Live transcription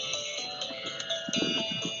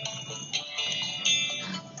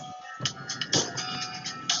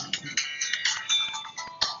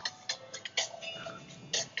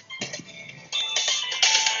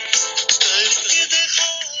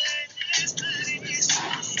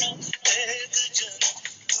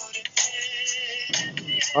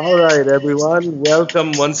All right, everyone.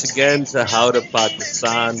 Welcome once again to How to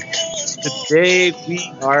Pakistan. Today we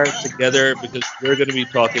are together because we're going to be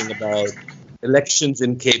talking about elections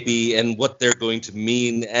in KP and what they're going to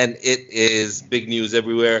mean. And it is big news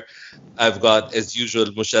everywhere. I've got, as usual,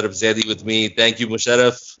 Musharraf Zaidi with me. Thank you,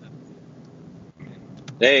 Musharraf.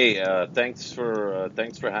 Hey, thanks for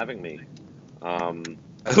having me.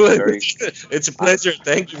 Very, It's a I, pleasure.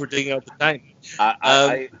 Thank you for taking out the time. I, I, Um,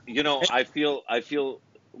 I- you know, I feel.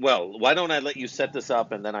 Well, why don't I let you set this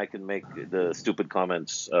up and then I can make the stupid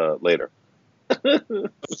comments later.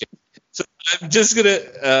 So I'm just gonna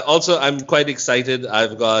also I'm quite excited.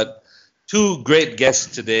 I've got two great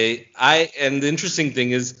guests today. I and the interesting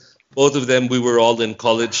thing is both of them we were all in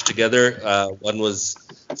college together. One was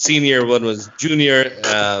senior, one was junior,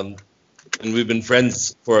 and we've been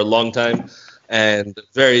friends for a long time and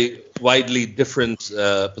very widely different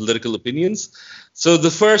political opinions. So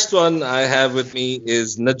the first one I have with me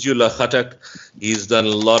is Najullah Khatak. He's done a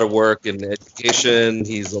lot of work in education.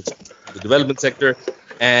 He's also in the development sector,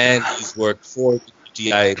 and he's worked for the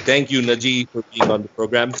UTI. Thank you, Naji, for being on the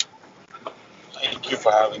program. Thank you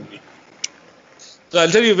for having me. So I'll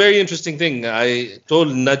tell you a very interesting thing. I told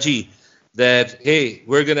Naji that, hey,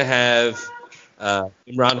 we're going to have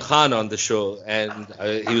Imran Khan on the show. And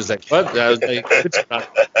he was like, what? I was like, which Imran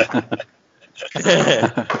Khan?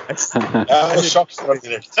 I I was said, shocked to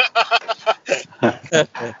hear it.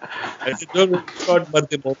 I said, don't worry, it's not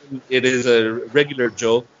Marte Momin. It is a regular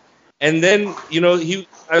Joe. And then,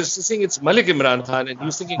 I was just saying it's Malik Imran Khan. And he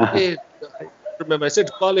was thinking, wait, I remember. I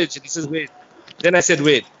said college. And he says, wait. Then I said,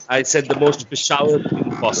 wait. I said the most Peshawar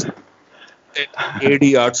thing possible. Said 80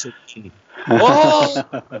 yards of knee. Oh,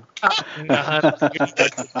 Imran, 80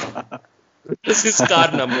 yards of knee. This is his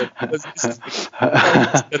car number because this is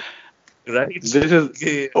right. This is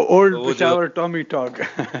कि old वो जो Peshawar Tommy talk.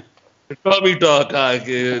 Tommy talk हाँ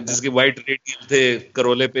कि जिसके white radial थे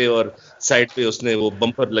करोले पे और side पे उसने वो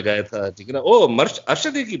बम्पर लगाया था ठीक है ना ओ मर्श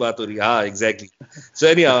अरशद की बात हो रही है हाँ exactly so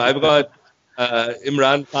anyhow I have got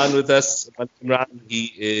Imran Khan with us. Imran, he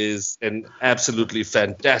is an absolutely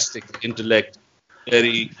fantastic intellect,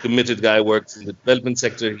 very committed guy, works in the development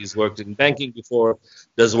sector. He's worked in banking before,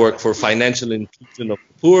 does work for financial inclusion of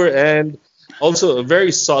the poor, and also a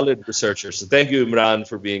very solid researcher. So thank you, Imran,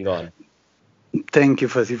 for being on. Thank you,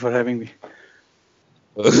 Fuzzy, for having me.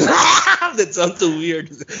 That sounds so weird.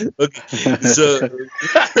 Okay, so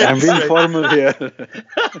I'm being formal here.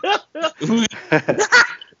 we,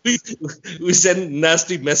 we, we send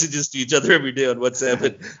nasty messages to each other every day on WhatsApp,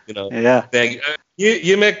 and Yeah. thank you.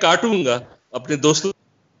 ये मैं काटूंगा अपने दोस्तों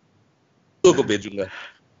को भेजूंगा.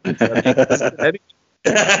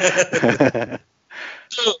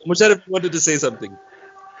 So, Musharraf wanted to say something.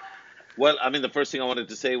 Well, I mean, the first thing I wanted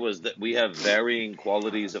to say was that we have varying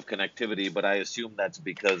qualities of connectivity, but I assume that's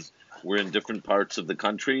because we're in different parts of the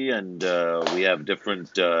country and we have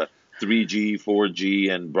different 3G,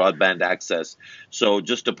 4G, and broadband access. So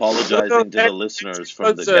just No, apologizing to the listeners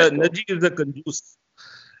from the because get-go. Najee is a conduce.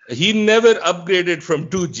 He never upgraded from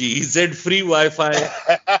 2G. He said free Wi-Fi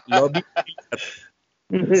lobby.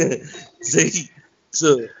 So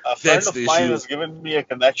A friend that's of the mine issue. has given me a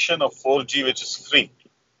connection of 4G, which is free.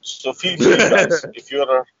 So feel free, guys. If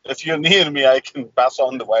you're near me, I can pass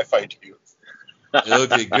on the Wi-Fi to you.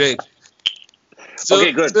 Okay, great. So,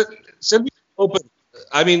 Okay, good. so shall we open?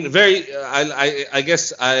 I mean, I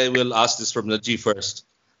guess I will ask this from Najee first.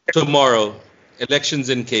 Tomorrow, elections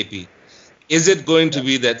in KP. Is it going to Yeah.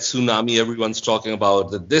 be that tsunami everyone's talking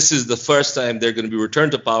about? That this is the first time they're going to be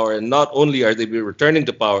returned to power, and not only are they be returning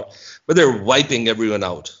to power, but they're wiping everyone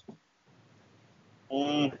out.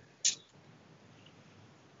 Mm,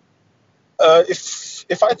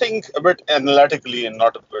 if I think a bit analytically and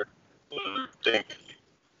not a bit politically,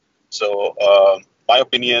 so my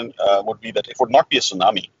opinion would be that it would not be a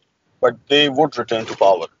tsunami, but they would return to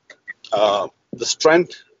power. The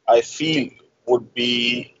strength I feel would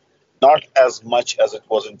be not as much as it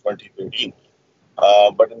was in 2013.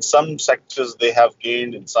 But in some sectors they have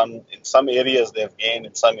gained, in some areas they have gained,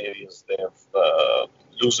 in some areas they have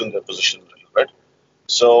loosened their position a little bit.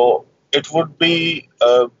 So it would be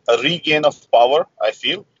a regain of power, I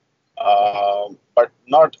feel, but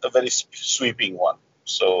not a very sweeping one.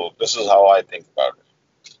 So this is how I think about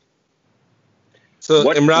it. So,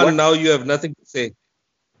 What Imran, what now you have nothing to say.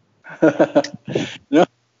 No,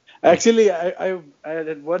 actually, I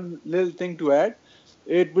had one little thing to add.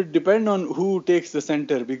 It would depend on who takes the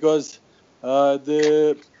center because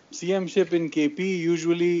the CM-ship in KP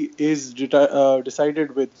usually is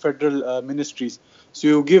decided with federal ministries. So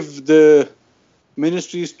you give the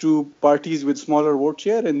ministries to parties with smaller vote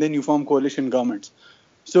share and then you form coalition governments.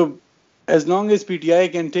 So as long as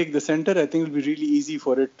PTI can take the center, I think it'll be really easy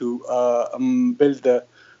for it to build the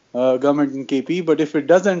government in KP. But if it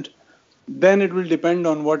doesn't, then it will depend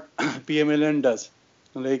on what PMLN does.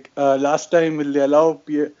 Like last time, will they allow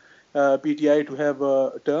PTI to have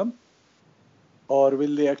a term, or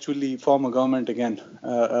will they actually form a government again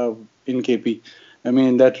in KP? I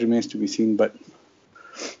mean, that remains to be seen. But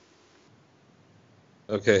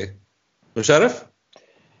okay, Musharraf?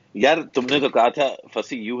 यार तुमने तो कहा था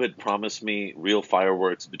Fasi, you had promised me real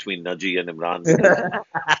fireworks between Naji and Imran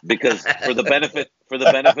because for the benefit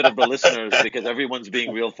of the listeners, because everyone's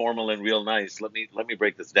being real formal and real nice. Let me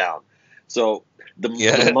break this down. So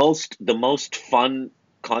the most fun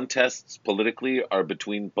contests politically are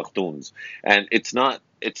between Pakhtuns, and it's not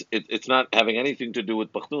having anything to do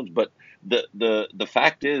with Pakhtuns, but the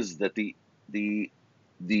fact is that the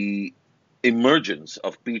emergence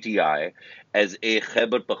of PTI as a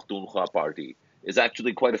Khyber Pakhtunkhwa party is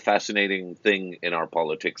actually quite a fascinating thing in our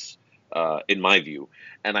politics, in my view.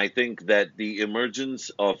 And I think that the emergence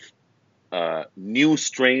of new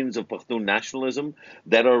strains of Pakhtun nationalism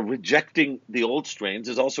that are rejecting the old strains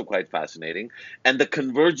is also quite fascinating. And the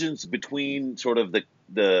convergence between sort of the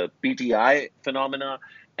PTI phenomena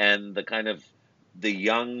and the kind of the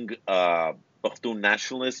young Pakhtun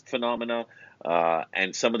nationalist phenomena,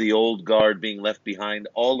 and some of the old guard being left behind,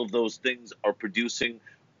 all of those things are producing,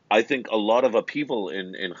 I think, a lot of upheaval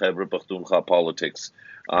in Khyber Pakhtunkhwa politics.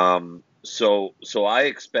 So I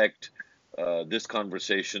expect this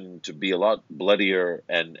conversation to be a lot bloodier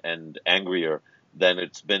and angrier than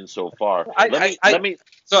it's been so far. let me.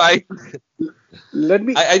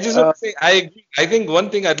 I just want to say, I agree. I think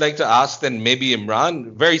one thing I'd like to ask then maybe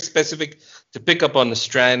Imran, very specific to pick up on the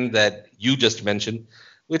strand that you just mentioned,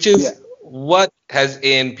 which is what has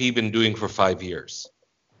ANP been doing for 5 years?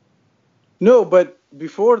 No, but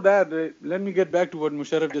before that, let me get back to what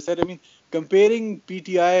Musharraf just said. I mean, comparing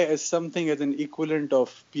PTI as something as an equivalent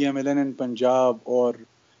of PMLN in Punjab or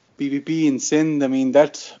PPP in Sindh, I mean,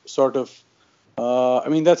 that's sort of,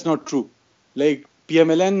 that's not true. Like,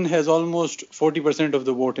 PMLN has almost 40% of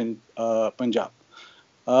the vote in Punjab.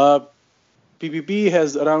 PPP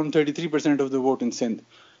has around 33% of the vote in Sindh.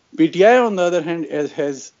 PTI, on the other hand,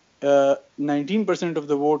 has 19% of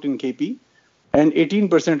the vote in KP and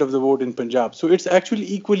 18% of the vote in Punjab. So it's actually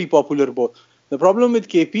equally popular both. The problem with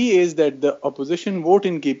KP is that the opposition vote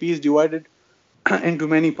in KP is divided into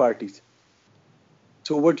many parties.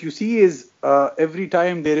 So what you see is every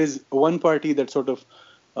time there is one party that sort of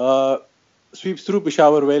sweeps through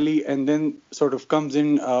Peshawar Valley and then sort of comes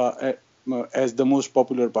in as the most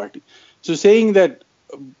popular party. So saying that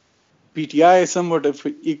PTI is somewhat of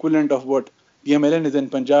equivalent of what PMLN is in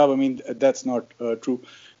Punjab, I mean, that's not true.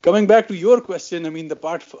 Coming back to your question, I mean, the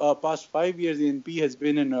past 5 years, ANP has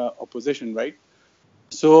been in opposition, right?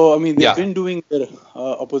 So, I mean, they've been doing their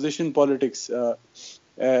opposition politics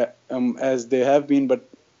as they have been, but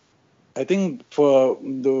I think for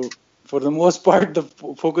the most part, the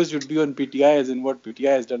focus should be on PTI as in what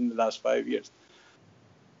PTI has done in the last 5 years.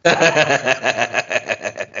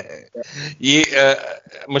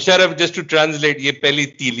 Musharraf, just to translate, ye pehli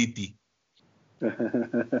tili thi.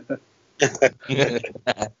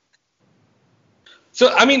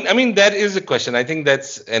 So, I mean, that is a question. I think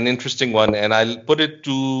that's an interesting one, and I'll put it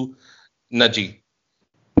to Naji.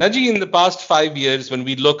 Naji, in the past 5 years, when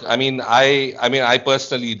we look, I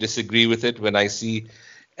personally disagree with it when I see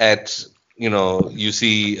you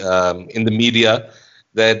see in the media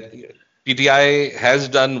that PTI has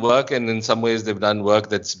done work, and in some ways they've done work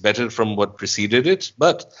that's better from what preceded it.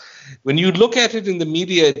 But when you look at it in the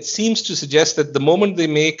media, it seems to suggest that the moment they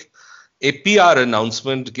make a PR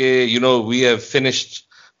announcement, we have finished,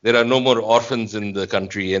 there are no more orphans in the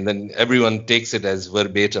country, and then everyone takes it as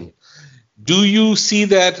verbatim. Do you see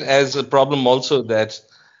that as a problem also, that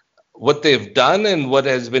what they've done and what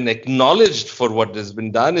has been acknowledged for what has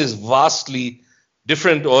been done is vastly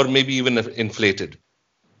different or maybe even inflated?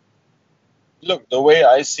 Look, the way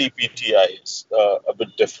I see PTI is a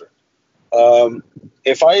bit different.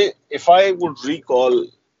 If I would recall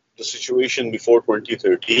the situation before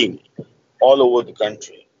 2013 all over the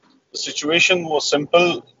country, the situation was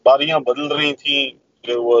simple. Bariyan badal rahi thi.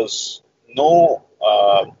 There was no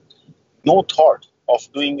thought of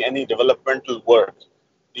doing any developmental work.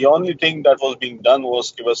 The only thing that was being done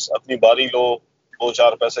was कि बस अपनी बारी लो,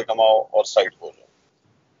 2-4 पैसे कमाओ और side हो जाओ.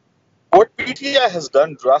 What PTI has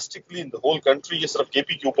done drastically in the whole country, ये सिर्फ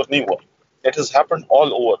KP के ऊपर नहीं हुआ. It has happened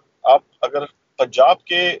all over. आप अगर पंजाब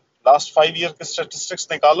के last 5 year के statistics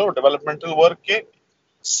निकालो developmental work के,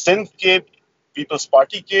 सिंध के पीपल्स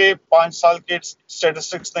पार्टी के 5 साल के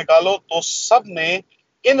statistics निकालो, तो सब ने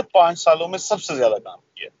इन 5 सालों में सबसे ज्यादा काम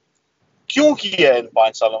किया. क्यों किया है इन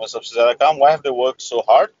 5 सालों में सबसे ज्यादा काम? Why have they worked so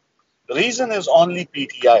hard? The reason is only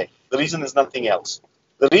PTI. The reason is nothing else.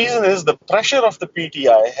 The reason is the pressure of the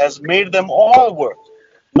PTI has made them all work.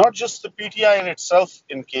 Not just the PTI in itself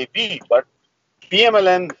in KP, but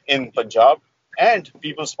PMLN in Punjab and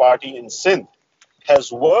People's Party in Sindh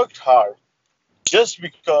has worked hard just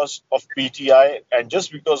because of PTI and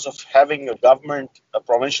just because of having a government, a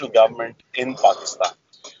provincial government in Pakistan.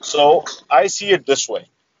 So I see it this way.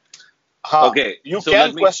 Okay, You so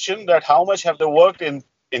can question that how much have they worked in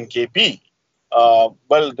KP?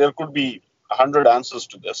 Well, there could be 100 answers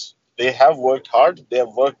to this. They have worked hard. They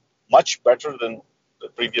have worked much better than the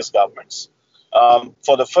previous governments.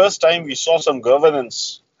 For the first time, we saw some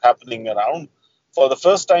governance happening around. For the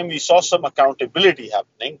first time, we saw some accountability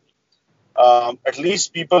happening. At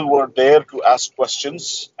least people were there to ask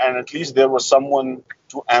questions, and at least there was someone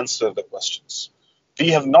to answer the questions. We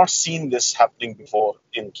have not seen this happening before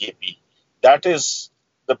in KP. That is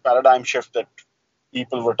the paradigm shift that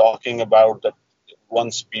people were talking about, that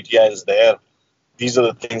once PTI is there, these are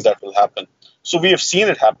the things that will happen. So we have seen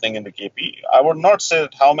it happening in the KP. I would not say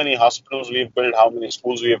that how many hospitals we have built, how many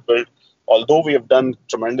schools we have built, although we have done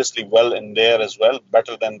tremendously well in there as well,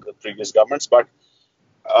 better than the previous governments. But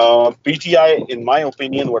PTI, in my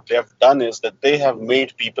opinion, what they have done is that they have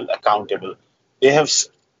made people accountable. They have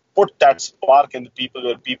put that spark in the people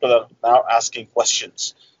where people are now asking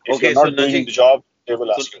questions. If you're not doing the job, they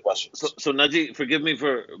will ask you questions. So Naji, forgive me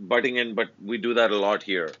for butting in, but we do that a lot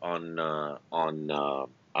here on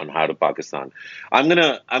How to Pakistan. I'm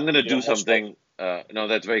gonna do something. No,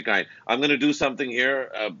 that's very kind. I'm gonna do something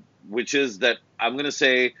here, which is that I'm gonna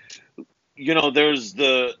say,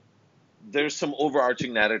 there's some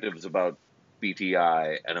overarching narratives about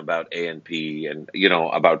PTI and about ANP and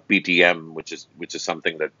about PTM, which is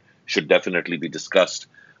something that should definitely be discussed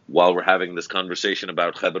while we're having this conversation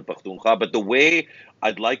about Khyber Pakhtunkhwa. But the way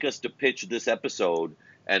I'd like us to pitch this episode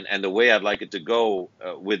and the way I'd like it to go,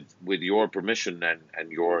 with your permission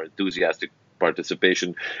and your enthusiastic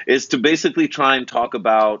participation, is to basically try and talk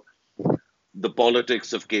about the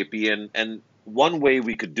politics of KP. And one way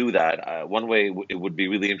we could do that, one way it would be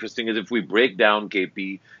really interesting, is if we break down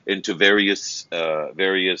KP into various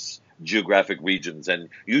geographic regions. And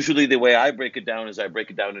usually the way I break it down is I break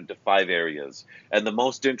it down into 5 areas. And the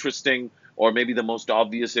most interesting, or maybe the most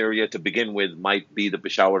obvious area to begin with, might be the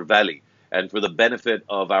Peshawar Valley. And for the benefit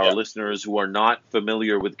of our listeners who are not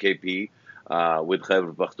familiar with KP, with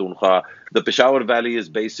Khyber Pakhtunkhwa, the Peshawar Valley is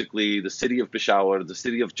basically the city of Peshawar, the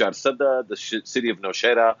city of Charsadda, the city of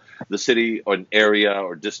Nowshera, the city or an area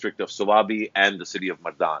or district of Sawabi, and the city of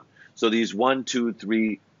Mardan. So these 1, 2,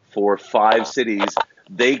 3, 4, 5 cities,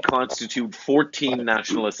 they constitute 14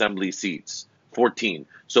 National Assembly seats. 14.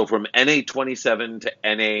 So from NA 27 to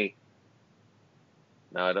NA.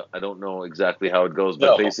 Now I don't know exactly how it goes,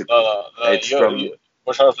 but basically it's from.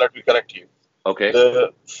 Musharraf, let me correct you. Okay.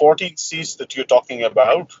 The 14 seats that you're talking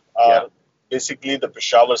about are basically the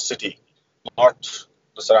Peshawar city, not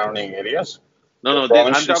the surrounding areas. No, I'm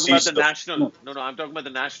talking about the national. No, I'm talking about the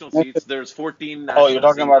national seats. There's 14 national. Oh, you're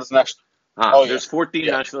talking about the national. There's 14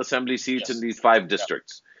 National Assembly seats in these 5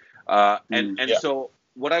 districts. So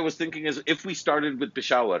what I was thinking is, if we started with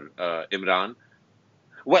Peshawar, Imran.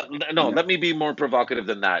 Well, no, let me be more provocative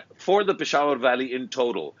than that. For the Peshawar Valley in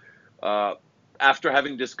total, after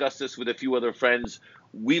having discussed this with a few other friends,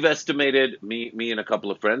 we've estimated, me and a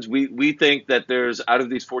couple of friends, we think that there's, out of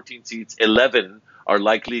these 14 seats, 11 are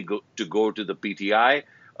likely to go to the PTI,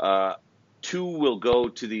 2 will go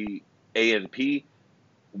to the ANP,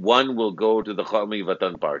 1 will go to the Qawmi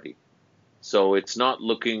Watan Party. So it's not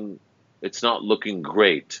looking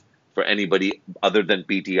great for anybody other than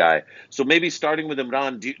PTI. So maybe starting with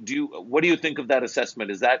Imran, what do you think of that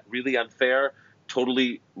assessment? Is that really unfair?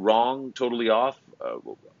 Totally wrong? Totally off?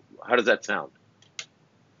 How does that sound?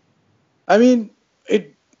 I mean,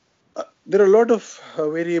 there are a lot of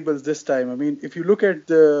variables this time. I mean, if you look at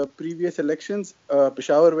the previous elections,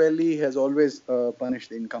 Peshawar Valley has always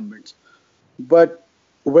punished the incumbents. But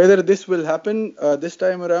whether this will happen this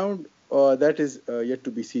time around, that is yet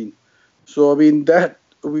to be seen. So, I mean, that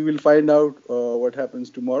we will find out what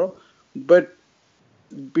happens tomorrow. But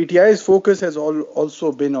PTI's focus has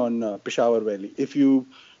also been on Peshawar Valley. If you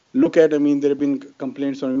look at, I mean, there have been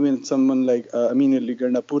complaints from even someone like Amin Ali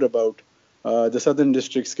Garnapur about the southern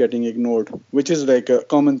districts getting ignored, which is like a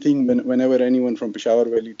common thing whenever anyone from Peshawar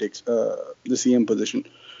Valley takes the CM position.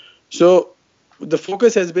 So the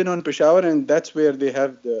focus has been on Peshawar, and that's where they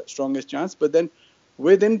have the strongest chance. But then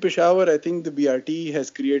within Peshawar, I think the BRT has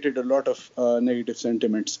created a lot of negative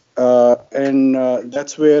sentiments. And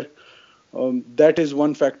that's where That is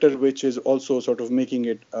one factor which is also sort of making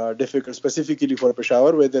it difficult, specifically for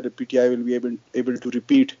Peshawar, whether PTI will be able to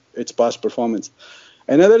repeat its past performance.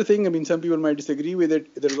 Another thing, I mean, some people might disagree with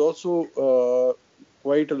it. There's also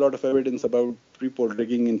quite a lot of evidence about pre-poll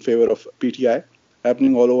rigging in favor of PTI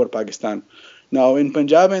happening all over Pakistan. Now, in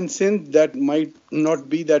Punjab and Sindh, that might not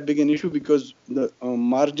be that big an issue because the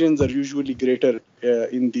margins are usually greater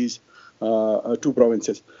in these two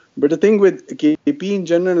provinces. But the thing with KP in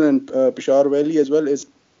general and Peshawar Valley as well is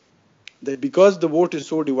that because the vote is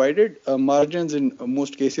so divided, margins in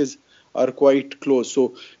most cases are quite close.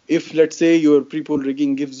 So if, let's say, your pre-poll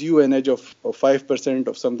rigging gives you an edge of 5%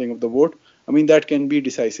 of something of the vote, I mean, that can be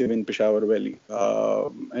decisive in Peshawar Valley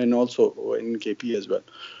and also in KP as well.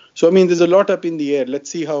 So, I mean, there's a lot up in the air. Let's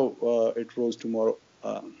see how it rolls tomorrow.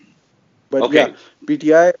 But Okay. yeah,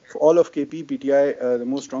 PTI, all of KP, PTI, the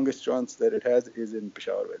most strongest chance that it has is in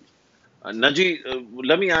Peshawar Valley. Naji,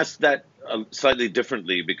 let me ask that slightly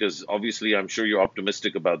differently because obviously I'm sure you're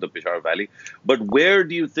optimistic about the Peshawar Valley. But where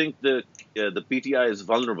do you think the PTI is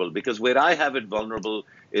vulnerable? Because where I have it vulnerable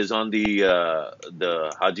is on the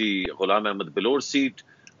Haji Ghulam Ahmad Bilor seat,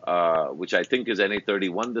 which I think is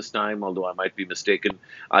NA31 this time, although I might be mistaken.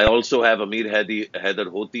 I also have Amir Haider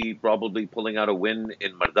Hoti probably pulling out a win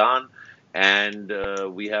in Mardan, and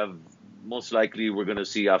we have most likely we're going to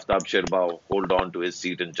see Aftab Sherbao hold on to his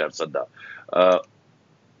seat in Charsadda.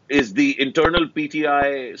 Is the internal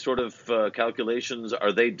PTI sort of calculations,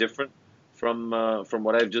 are they different from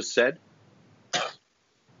what I've just said?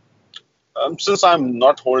 Since I'm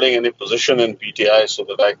not holding any position in PTI so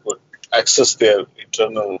that I could access their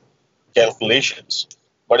internal calculations,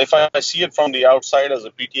 but if I see it from the outside as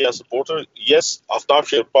a PTI supporter, yes, Aftab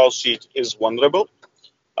Sherpao's seat is vulnerable.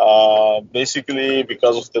 Basically,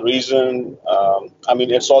 because of the reason, I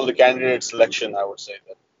mean, it's all the candidate selection, I would say,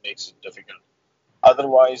 that makes it difficult.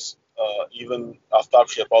 Otherwise, even Aftab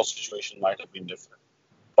Sherpao's situation might have been different.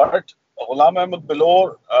 But Ghulam Ahmad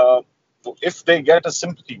Bilor, if they get a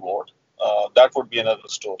sympathy vote, that would be another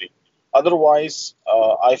story. Otherwise,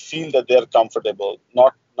 I feel that they are comfortable.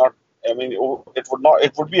 Not. I mean, it would not.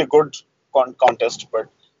 It would be a good contest, but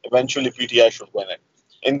eventually PTI should win it.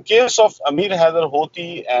 In case of Amir Haider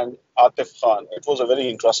Hoti and Atif Khan, it was a very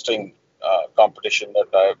interesting competition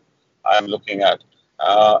that I am looking at.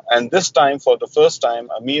 And this time, for the first time,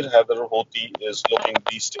 Amir Haider Hoti is looking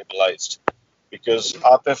destabilized because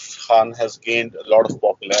Atif Khan has gained a lot of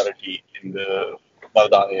popularity in the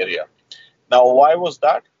Mardan area. Now, why was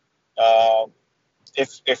that? Uh,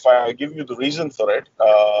 if I give you the reason for it,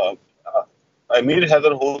 Amir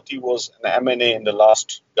Haider Hoti was an MNA in the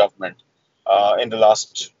last government, in the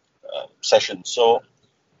last session. So,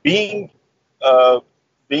 being uh,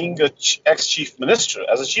 being a ex-chief minister,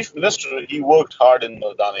 as a chief minister, he worked hard in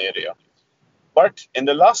the Mardan area. But in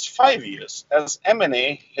the last 5 years, as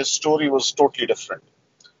MNA, his story was totally different.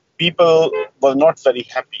 People were not very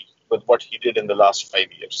happy with what he did in the last 5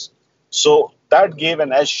 years. So that gave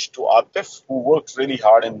an edge to Atif, who worked really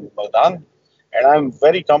hard in Mardan. And I'm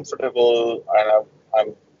very comfortable and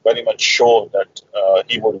I'm very much sure that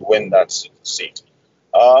he would win that seat.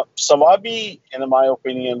 Sawabi, in my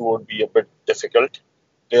opinion, would be a bit difficult.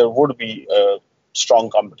 There would be strong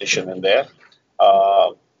competition in there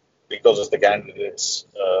because of the candidates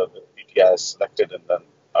that PTI has selected and then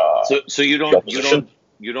So you the don't opposition.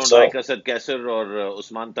 like So Asad Kaisar or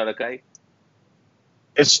Usman Tarakai?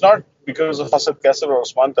 it's not because of Asad Kaisar or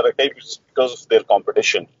Osman Tarakai, it's because of their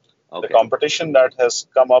competition. The Okay. competition that has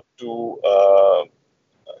come up to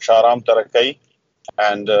Shahram Tarakai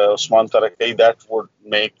and Osman Tarakai, that would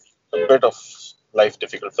make a bit of life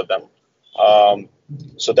difficult for them. Um,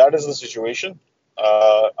 so that is the situation.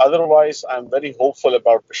 Otherwise, I'm very hopeful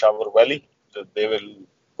about Peshawar Valley that they will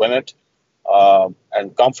win it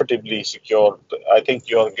and comfortably secure. I think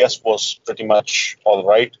your guess was pretty much all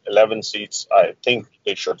right. 11 seats, I think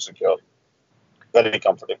they should secure very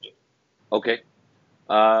comfortably. Okay.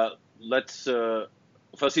 Let's.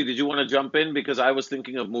 Fasi, did you want to jump in? Because I was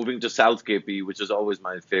thinking of moving to South KP, which is always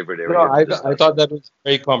my favorite No, area to I discuss. thought that was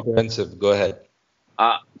very comprehensive. Go ahead.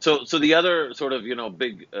 So the other sort of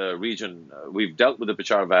big region we've dealt with the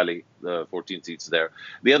Peshawar Valley, the 14 seats there.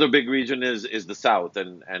 The other big region is the south,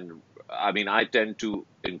 and I mean I tend to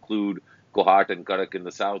include Kohat and Karak in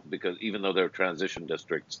the south because even though they're transition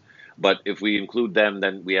districts, but if we include them,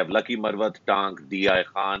 then we have Lucky Marwat, Tank, Di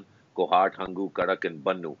Khan, Kohat, Hangu, Karak, and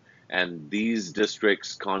Bannu. And these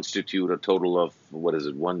districts constitute a total of what is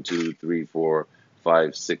it? 1, 2, 3, 4,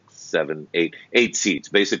 5, 6, 7, 8, 8 seats.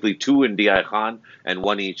 Basically, 2 in Di Khan and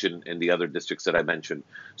 1 each in the other districts that I mentioned.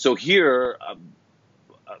 So here,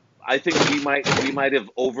 I think we might have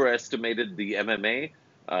overestimated the MMA.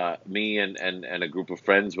 me and a group of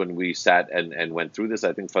friends, when we sat and went through this.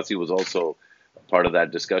 I think Fasi was also part of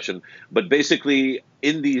that discussion. But basically,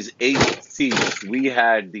 in these 8 seats, we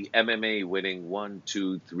had the MMA winning 1,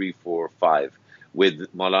 2, 3, 4, 5,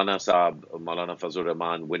 with Maulana Fazlur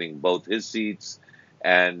Rahman winning both his seats.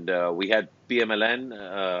 And we had PMLN,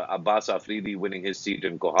 Abbas Afridi winning his seat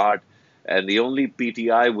in Kohat. And the only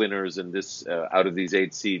PTI winners in this out of these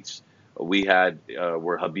 8 seats we had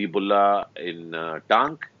were Habibullah in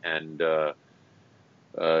Tank and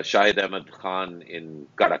Shahid Ahmed Khan in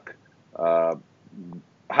Karak. Uh,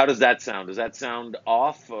 how does that sound? Does that sound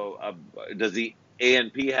off? Does the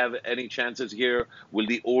ANP have any chances here? Will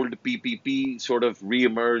the old PPP sort of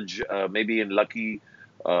reemerge, maybe in Lucky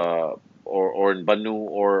or in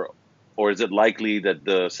Bannu, or is it likely that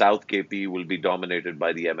the South KP will be dominated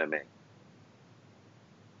by the MMA?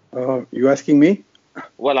 You asking me?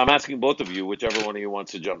 Well, I'm asking both of you, whichever one of you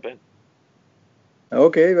wants to jump in.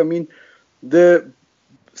 Okay, I mean, the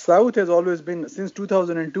South has always been, since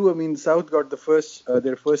 2002, I mean, South got their first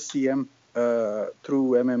CM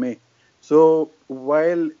through MMA. So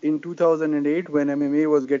while in 2008, when MMA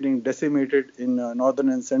was getting decimated in Northern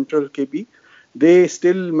and Central KP, they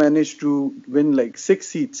still managed to win like 6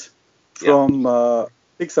 seats from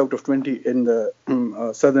 6 out of 20 in the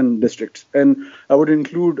southern districts. And I would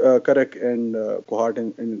include Karak and Kohat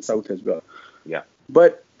in South as well. Yeah.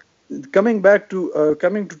 But coming to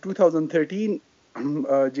 2013,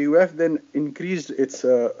 JUF then increased its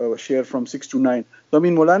share from 6 to 9. So, I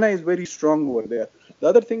mean, Maulana is very strong over there. The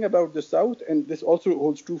other thing about the South, and this also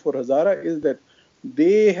holds true for Hazara, is that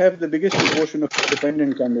they have the biggest proportion of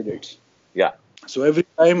independent candidates. Yeah. So every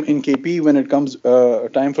time in KP, when it comes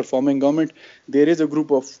time for forming government, there is a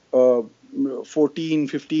group of 14,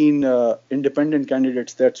 15 independent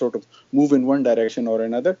candidates that sort of move in one direction or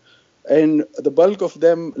another. And the bulk of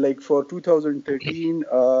them, like for 2013,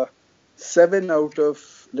 7 out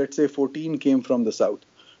of, let's say, 14 came from the South.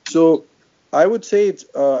 So I would say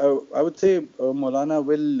Maulana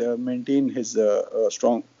will maintain his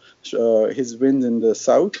his wins in the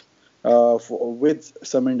South with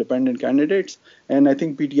some independent candidates, and I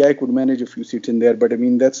think PTI could manage a few seats in there. But I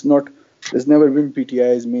mean, there's never been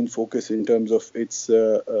PTI's main focus in terms of its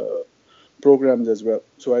programs as well.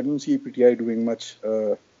 So I don't see PTI doing much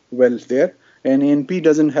well there, and ANP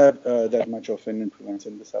doesn't have that much of an influence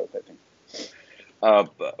in the South, I think.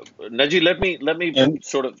 Naji, let me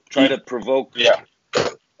sort of try to provoke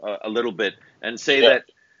a little bit and say that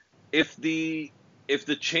if the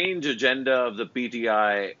change agenda of the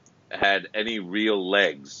PTI had any real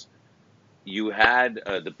legs,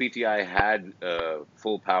 the PTI had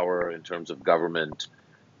full power in terms of government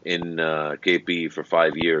in KP for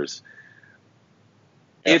 5 years.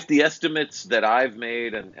 If the estimates that I've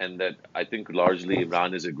made and that I think largely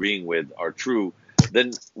Imran is agreeing with are true,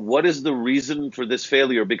 then what is the reason for this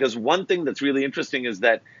failure? Because one thing that's really interesting is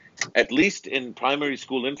that, at least in primary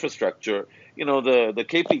school infrastructure, the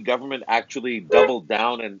KP government actually doubled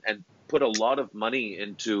down and put a lot of money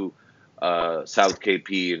into South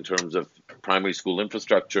KP in terms of primary school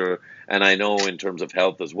infrastructure, and I know in terms of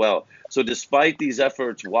health as well. So despite these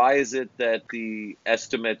efforts, why is it that the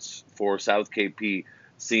estimates for South KP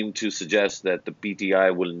seem to suggest that the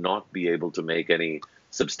PTI will not be able to make any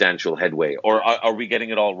substantial headway? Or are we getting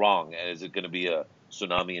it all wrong? Is it going to be a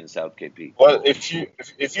tsunami in South KP? Well, if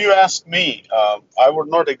you ask me, I would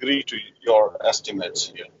not agree to your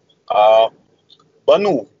estimates here.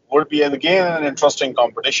 Bannu would be again an interesting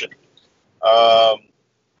competition. The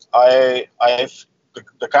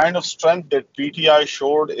kind of strength that PTI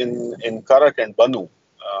showed in Karak and Bannu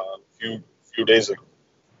few days ago,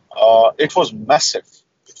 it was massive.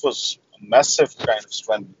 It was a massive kind of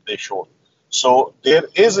strength they showed. So there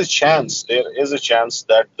is a chance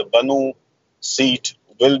that the Bannu seat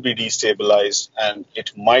will be destabilized and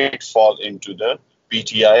it might fall into the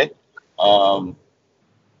PTI. I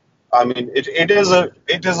mean, it is a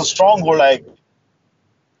stronghold,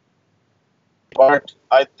 but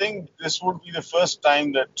I think this would be the first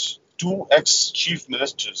time that 2 ex-chief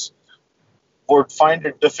ministers would find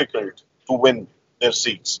it difficult to win their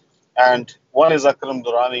seats. And one is Akram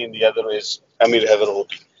Durrani and the other is Amir Haider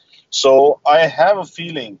Hoti. So I have a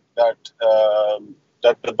feeling that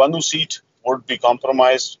the Bannu seat would be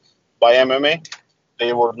compromised by MMA.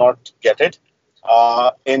 They would not get it.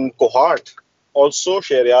 In Kohat, also,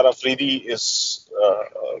 Shahryar Afridi is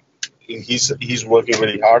he's working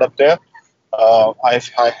very hard up there. I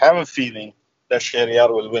have a feeling that Shahryar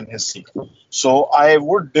will win his seat. So I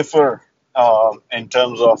would differ in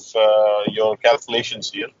terms of your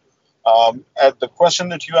calculations here. At the question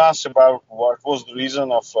that you asked about what was the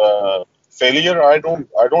reason of failure, I don't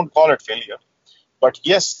call it failure. But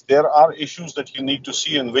yes, there are issues that you need to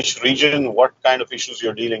see in which region, what kind of issues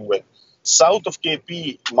you're dealing with. South of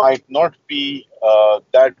KP might not be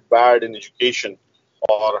that bad in education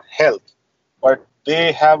or health, but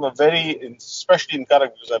they have a very, especially in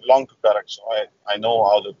Karak, because I belong to Karak, so I know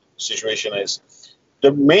how the situation is.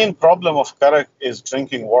 The main problem of Karak is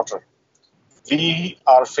drinking water. We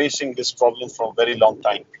are facing this problem for a very long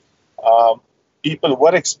time. People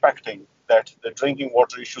were expecting that the drinking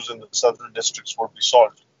water issues in the southern districts would be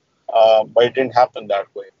solved, but it didn't happen that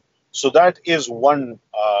way. So that is one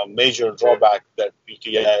major drawback that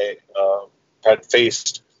PTI had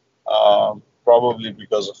faced, probably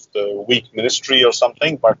because of the weak ministry or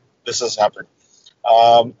something, but this has happened.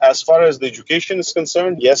 As far as the education is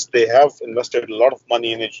concerned, yes, they have invested a lot of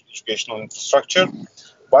money in educational infrastructure,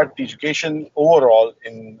 but the education overall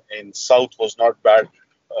in South was not bad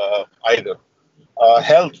either.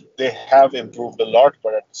 Health, they have improved a lot,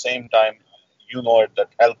 but at the same time, you know it, that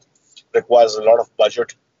health requires a lot of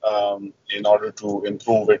budget in order to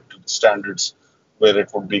improve it to the standards where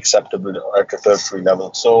it would be acceptable at a tertiary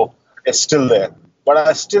level. So it's still there. But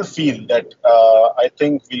I still feel that I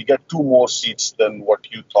think we'll get 2 more seats than what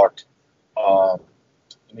you thought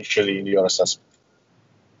initially in your assessment.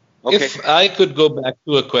 Okay. If I could go back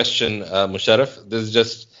to a question, Musharraf, this is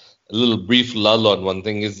just a little brief lull on one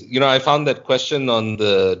thing. Is, I found that question on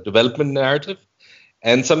the development narrative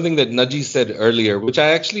and something that Naji said earlier, which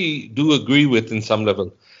I actually do agree with in some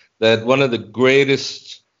level, that one of the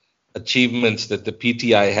greatest achievements that the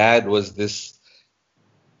PTI had was this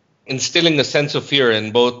instilling a sense of fear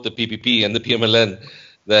in both the PPP and the PMLN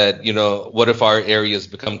that, what if our areas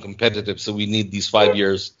become competitive? So we need these 5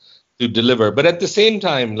 years to deliver. But at the same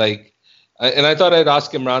time, and I thought I'd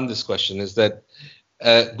ask Imran this question, is that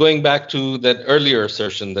going back to that earlier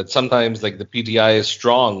assertion that sometimes the PTI is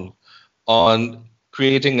strong on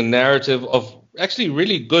creating a narrative of actually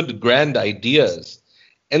really good, grand ideas,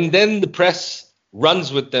 and then the press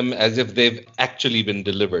runs with them as if they've actually been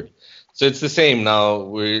delivered. So it's the same now.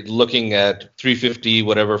 We're looking at 350,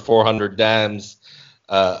 whatever, 400 dams,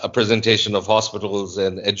 a presentation of hospitals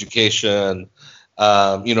and education,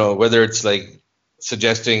 whether it's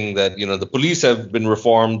suggesting that, the police have been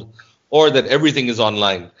reformed or that everything is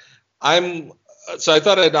online. So I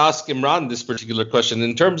thought I'd ask Imran this particular question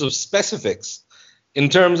in terms of specifics, in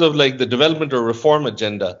terms of the development or reform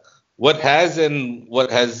agenda, what has and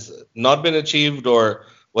what has not been achieved, or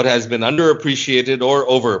what has been underappreciated or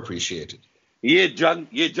overappreciated. ये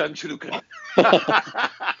जंग शुरू कर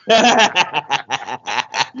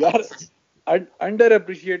यार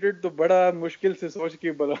underappreciated तो बड़ा मुश्किल से सोच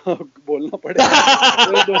के बोलना पड़ेगा.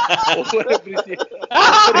 Overappreciation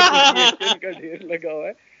का ढेर लगा हुआ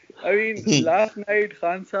है. I mean, last night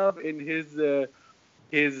Khan Saab in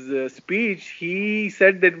his speech, he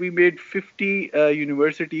said that we made 50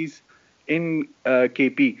 universities in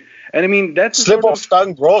KP, and I mean that's slip of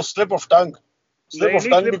tongue, bro. Slip of tongue. Slip of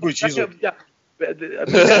tongue भी कोई चीज होती है.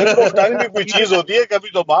 Slip of tongue भी कोई चीज होती है, कभी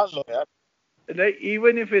तो मान लो यार.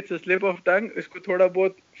 Even if it's a slip of tongue, इसको थोड़ा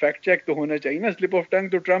बहुत फैक्ट चेक तो होना चाहिए ना. स्लिप ऑफ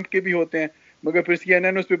टंग तो ट्रम्प के भी होते हैं, मगर फिर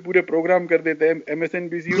CNN उस पे पूरे प्रोग्राम कर देते हैं.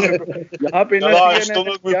 MSNBC यहाँ पे ना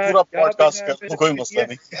CNN पूरा पॉडकास्ट कर दो, कोई मसला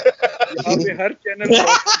नहीं. यहाँ पे हर चैनल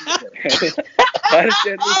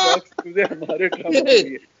तुझे हमारे ट्रम्प के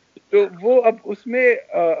लिए. तो वो अब उसमें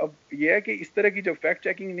ये है कि इस तरह की जब फैक्ट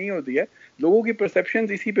चेकिंग नहीं होती है, लोगों की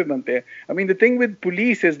परसेप्शंस इसी पे बनते हैं. I mean, the thing with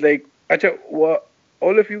police is अच्छा,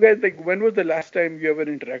 all of you guys, when was the last time you ever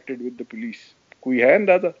interacted with the police? कोई है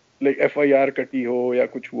अंदाजा? FIR कटी हो या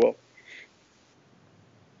कुछ हुआ?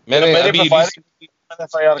 मैंने अभी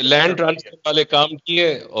लैंड ट्रांसफर वाले काम किए,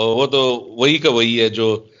 और वो तो वही का वही है जो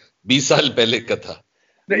 20 साल पहले का था.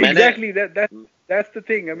 Exactly, that's the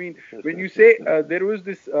thing. I mean, when you say there was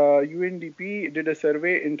this UNDP did a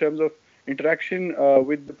survey in terms of interaction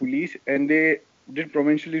with the police, and they did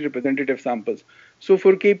provincially representative samples. So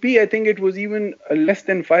for KP, I think it was even less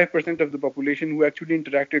than 5% of the population who actually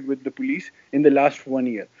interacted with the police in the last 1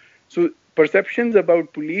 year. So perceptions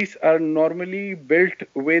about police are normally built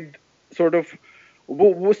with sort of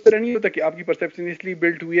वो उस तरह नहीं होता कि आपकी perception इसलिए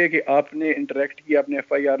built हुई है कि आपने इंटरेक्ट किया, आपने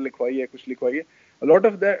FIR लिखवाई है, कुछ लिखवाई है. A lot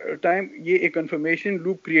of the time ये एक कंफर्मेशन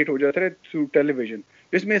लूप क्रिएट हो जाता है थ्रू टेलीविजन,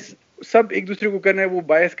 जिसमें सब एक दूसरे को करना है, वो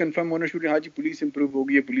बायस कंफर्म होना शुरू, हाँ जी पुलिस इंप्रूव हो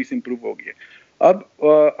गई है, पुलिस इंप्रूव हो गई है. अब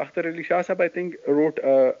अख्तर अली शाह साहब, I think, wrote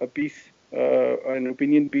a piece, an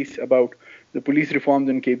opinion piece about the police reforms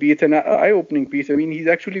in KP. It's an eye-opening piece. I mean, he's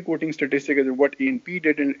actually quoting statistics of what ANP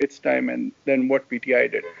did in its time and then what PTI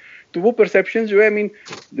did. तो वो perceptions जो है, I mean,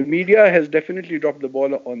 the media has definitely dropped the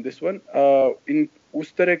ball on this one. In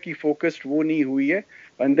उस तरह की focused वो नहीं हुई है.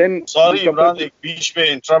 And then sorry इमरान, एक बीच में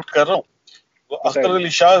interrupt कर रहा हूँ. اختر علی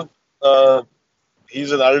شاہ ہی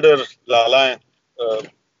از این ایلڈر لالا ہیں,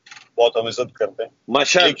 بہت ہم عزت کرتے ہیں,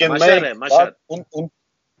 مشر لیکن میں مشر ہے ایک مشر. بات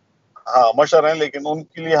ہاں مشر ہیں, لیکن ان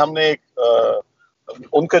کے لیے ہم نے ایک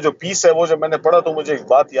ان کا جو پیس ہے وہ جب میں نے پڑھا تو مجھے ایک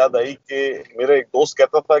بات یاد آئی کہ میرا ایک دوست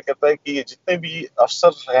کہتا ہے کہ یہ جتنے بھی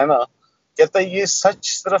افسر ہیں نا, کہتا ہے یہ سچ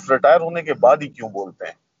صرف ریٹائر ہونے کے بعد ہی کیوں بولتے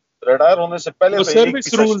ہیں, ریٹائر ہونے سے پہلے وہ تو ایک بھی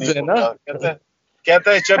سروس سچ رولز نہیں ہے نا. بولتا.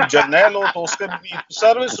 کہتا ہے جب جرنیل ہو تو اس کے بھی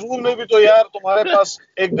سروس رول میں بھی تو یار تمہارے پاس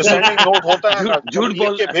ایک ڈسینڈنگ نوٹ ہوتا ہے نا, جھوٹ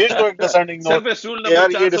لکھ کے بھیج دو ایک ڈسینڈنگ نوٹ سروس رول کہ یار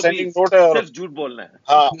نمبر یہ ڈسینڈنگ 420 نوٹ ہے. اور صرف جھوٹ بولنا ہے.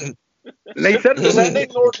 ہاں نہیں سر,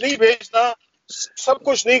 ڈسینڈنگ نوٹ نہیں بھیجنا, سب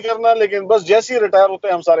کچھ نہیں کرنا, لیکن بس جیسے ہی ریٹائر ہوتے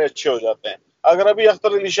ہیں ہم سارے اچھے ہو جاتے ہیں. اگر ابھی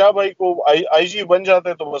اختر علی شاہ بھائی کو آئی جی بن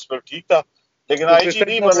جاتے تو بس پھر ٹھیک تھا, لیکن تو آئی پھر جی سچ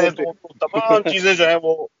نہیں نہ بنے بولتے. تو ان کو تمام چیزیں جو ہیں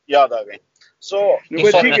وہ یاد آ گئیں. سو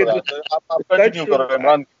بس سوری ٹھیک ہے, فار تو دیٹ, آپ کنٹینیو سچ کرو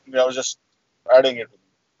Imran, I was just adding it.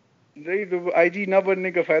 نہیں, تو آئی جی نہ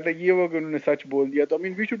بننے کا فائدہ یہ ہوا کہ انہوں نے سچ بول دیا. تو I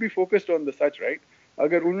mean we should be focused on the سچ, رائٹ.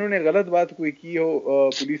 اگر انہوں نے غلط بات کوئی کی ہو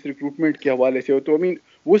پولیس ریکروٹمنٹ کے حوالے سے ہو تو آئی مین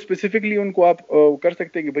وہ اسپیسیفکلی ان کو آپ کر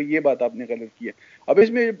سکتے ہیں کہ بھائی یہ بات آپ نے غلط کی ہے. اب اس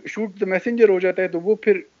میں شوٹ دا میسنجر ہو جاتا ہے تو وہ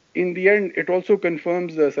پھر in the end it also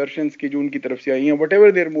confirms the assertions کی جو ان کی طرف سے آئی ہیں, whatever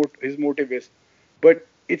their his motive is, but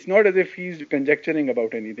it's not as if he's conjecturing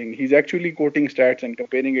about anything. He's actually quoting stats and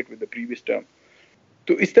comparing it with the previous term.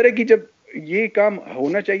 تو اس طرح کی جب یہ کام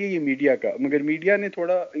ہونا چاہیے یہ میڈیا کا, مگر میڈیا نے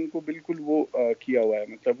تھوڑا ان کو بالکل وہ کیا ہوا ہے,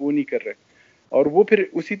 مطلب وہ نہیں کر رہے. اور وہ پھر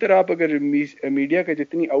اسی طرح آپ اگر میڈیا کا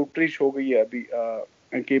جتنی آؤٹ ریچ ہو گئی ہے ابھی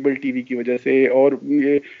کیبل ٹی وی کی وجہ سے اور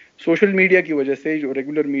یہ سوشل میڈیا کی وجہ سے, جو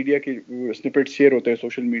ریگولر میڈیا کے سنپٹ شیئر ہوتے ہیں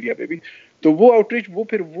سوشل میڈیا پہ بھی, تو وہ آؤٹ ریچ وہ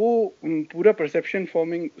پھر وہ پورا پرسیپشن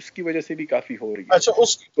فارمنگ اس کی وجہ سے بھی کافی ہو رہی ہے. اچھا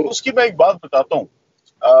اس کی میں ایک بات بتاتا ہوں.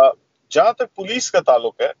 جہاں تک پولیس کا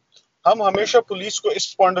تعلق ہے, ہم ہمیشہ پولیس کو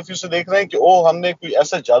اس پوائنٹ آف ویو سے دیکھ رہے ہیں کہ ہم نے کوئی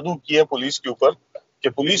ایسا جادو کیا پولیس کے اوپر کہ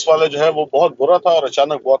پولیس والا جو ہے وہ بہت برا تھا اور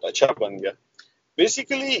اچانک بہت اچھا بن گیا.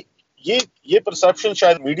 بیسیکلی یہ پرسپشن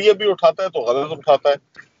شاید میڈیا بھی اٹھاتا ہے تو غلط اٹھاتا ہے,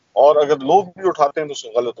 اور اگر لوگ بھی اٹھاتے ہیں تو اس کو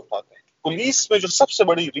غلط اٹھاتے ہیں. پولیس میں جو سب سے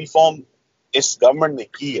بڑی ریفارم اس گورنمنٹ نے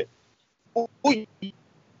کی ہے وہ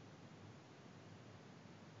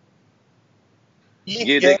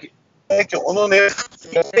یہ دیکھیے کہ انہوں نے,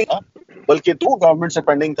 بلکہ 2 گورنمنٹ سے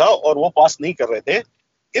پینڈنگ تھا اور وہ پاس نہیں کر رہے تھے,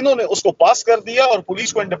 انہوں نے اس کو پاس کر دیا اور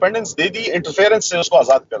پولیس کو انڈیپینڈنس دے دی, انٹرفیئرنس سے اس کو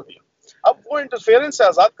آزاد کر دیا. اب وہ انٹرفیئرنس سے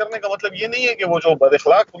آزاد کرنے کا مطلب یہ نہیں ہے کہ وہ جو بد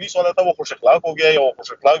اخلاق پولیس والا تھا وہ خوش اخلاق ہو گیا یا وہ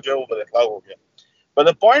خوش اخلاق جو ہے وہ بد اخلاق ہو گیا. بٹ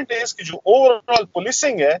دا پوائنٹ از کہ جو اوور آل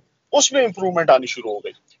پولیسنگ ہے اس میں امپروومنٹ آنی شروع ہو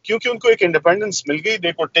گئی, کیونکہ ان کو ایک انڈیپینڈنس مل گئی.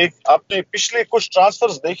 دیکھو آپ نے پچھلے کچھ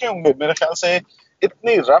ٹرانسفرز دیکھے ہوں گے میرے خیال سے,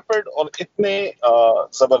 اتنی ریپڈ اور اتنے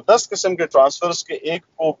زبردست قسم کے ٹرانسفرز کے ایک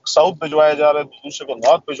کو ساؤتھ بھجوایا جا رہا ہے, دوسرے کو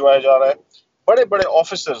نارتھ بھجوایا جا رہا ہے. بڑے بڑے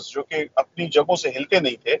آفیسرز جو کہ اپنی جگہوں سے ہلتے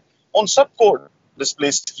نہیں تھے ان سب کو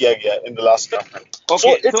ڈسپلیس کیا گیا in the last term. So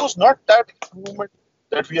it was not that improvement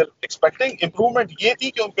that we are expecting. Improvement یہ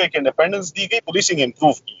تھی کہ ان کو ایک انڈیپینڈنس دی گئی, پولیسنگ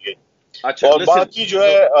امپروو کی گئی. اور باقی جو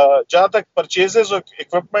ہے جہاں تک پرچیزز اور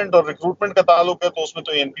اکوپمنٹ اور ریکروٹمنٹ کا تعلق ہے تو اس میں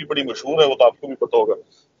تو این پی بڑی مشہور ہے, وہ تو آپ کو بھی پتہ ہوگا.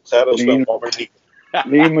 خیر اس میں کامنٹ نہیں.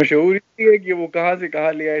 نہیں, مشہور یہ ہے کہ وہ کہاں سے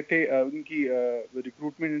کہاں لے آئے تھے ان کی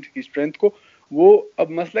ریکروٹمنٹ کی اسٹرینتھ کو. وہ اب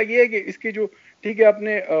مسئلہ یہ ہے کہ اس کے جو ٹھیک ہے آپ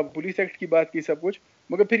نے پولیس ایکٹ کی بات کی سب کچھ,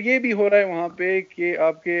 مگر پھر یہ بھی ہو رہا ہے وہاں پہ کہ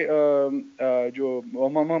آپ کے جو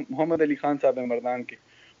محمد علی خان صاحب ہیں مردان کے,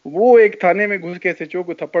 وہ ایک تھانے میں گھس کے ایس ایچ او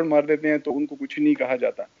کو تھپڑ مار دیتے ہیں تو ان کو کچھ نہیں کہا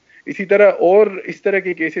جاتا. اسی طرح اور اس طرح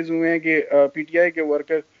کے کیسز ہوئے ہیں کہ پی ٹی آئی کے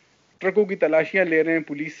ورکر ٹرکوں کی تلاشیاں لے رہے ہیں,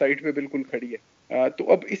 پولیس سائٹ پہ بالکل کھڑی ہے.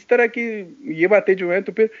 تو اب اس طرح کی یہ باتیں جو ہیں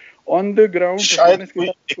تو پھر آن دا گراؤنڈ شاید کوئی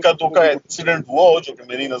اکا دوکا انسیڈنٹ ہوا ہو جو کہ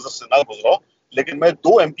میری نظر سے نہ گزرا ہو, لیکن میں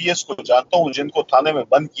 2 ایم پی ایس کو جانتا ہوں جن کو تھانے میں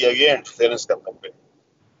بند کیا گیا انٹرفیئرنس کرنے پہ.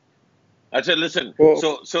 اچھا listen,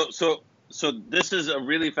 so this is a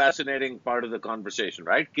really fascinating part of the conversation,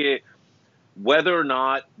 right? کہ whether or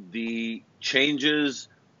not the changes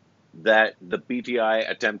that the PTI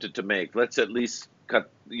attempted to make, let's at least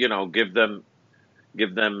give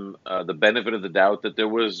them the benefit of the doubt that there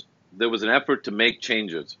was an effort to make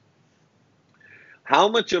changes. How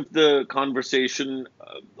much of the conversation,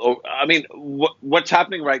 what's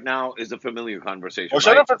happening right now is a familiar conversation, right?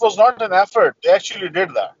 Musharraf, it was not an effort. They actually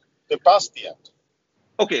did that. They passed the act.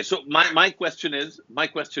 Okay, so my question is,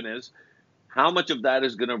 how much of that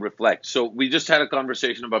is going to reflect? So we just had a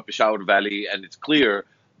conversation about Peshawar Valley, and it's clear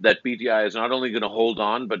that PTI is not only going to hold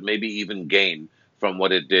on, but maybe even gain from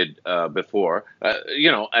what it did before.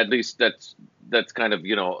 At least that's kind of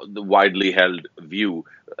the widely held view.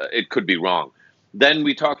 It could be wrong. Then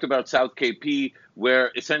we talked about South KP,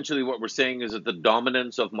 where essentially what we're saying is that the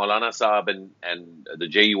dominance of Maulana Saab and the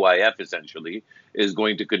JUIF essentially is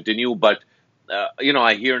going to continue, but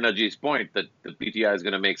I hear Najee's point that the PTI is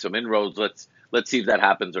going to make some inroads. Let's see if that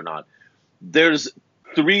happens or not. There's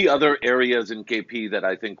three other areas in KP that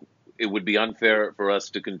I think it would be unfair for us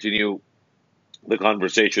to continue the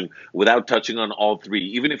conversation without touching on all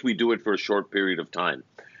three, even if we do it for a short period of time.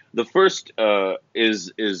 The first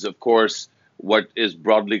is of course what is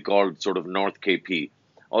broadly called sort of North KP.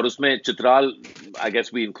 और उसमें Chitral, I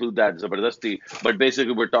guess we include that Zabardasti, but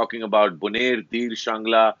basically we're talking about Buner, Dir,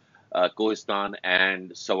 Shangla, Kohistan,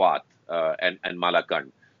 and Swat, and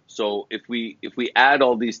Malakand. So if we add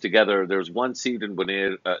all these together, there's one seat in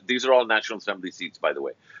Buner. These are all National Assembly seats, by the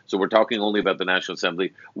way. So we're talking only about the National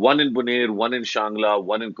Assembly. One in Buner, one in Shangla,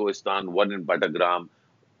 one in Kohistan, one in Badagram,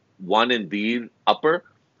 one in Dir Upper,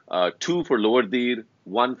 two for Lower Dir,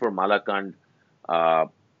 one for Malakand,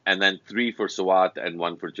 and then three for Swat and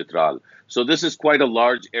one for Chitral. So this is quite a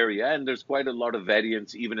large area, and there's quite a lot of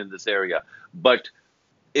variance even in this area. But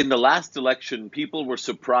in the last election, people were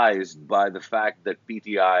surprised by the fact that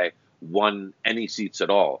PTI won any seats at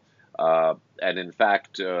all. And in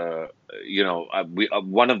fact,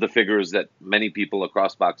 one of the figures that many people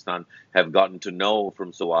across Pakistan have gotten to know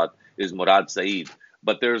from Swat is Murad Saeed.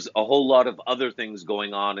 But there's a whole lot of other things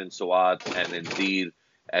going on in Swat and in Dir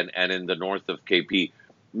and in the north of KP.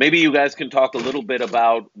 Maybe you guys can talk a little bit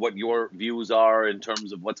about what your views are in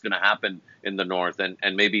terms of what's going to happen in the north, and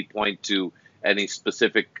maybe point to any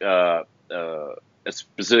specific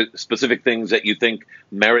things that you think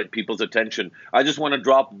merit people's attention. I just want to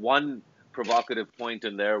drop one provocative point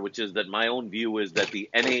in there, which is that my own view is that the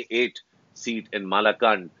NA8 seat in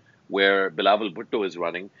Malakand, where Bilawal Bhutto is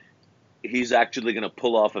running, he's actually going to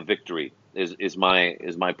pull off a victory. Is my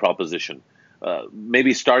proposition.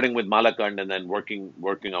 Maybe starting with Malakand and then working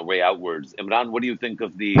our way outwards. Imran, what do you think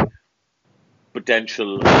of the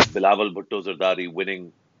potential of Bilawal Bhutto Zardari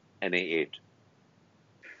winning NA8?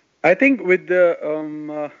 I think with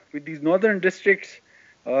these northern districts,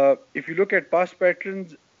 if you look at past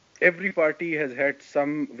patterns, every party has had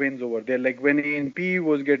some wins over there. Like when ANP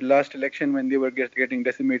was last election, when they were getting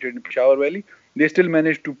decimated in Peshawar Valley, they still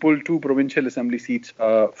managed to pull 2 provincial assembly seats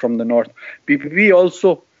from the north. PPP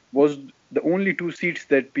also was the only 2 seats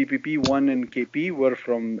that PPP won in KP were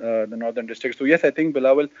from the northern district. So yes, I think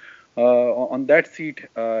Bilawal on that seat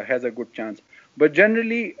has a good chance. But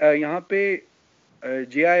generally, यहाँ पे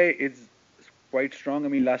JI is quite strong. I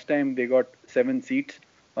mean, last time they got 7 seats.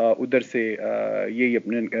 उधर से यही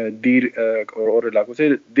अपने दीर और इलाकों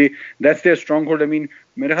से that's their stronghold. I mean,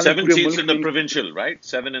 मेरे ख्याल 7 seats in the provincial, right?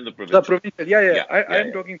 7 in the provincial. The provincial, yeah. I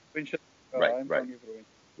am talking provincial.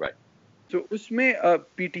 Right. So उसमें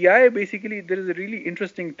PTI basically there is a really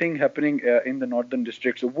interesting thing happening in the northern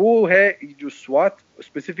districts. So वो है जो SWAT,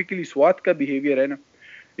 specifically SWAT का behavior है ना.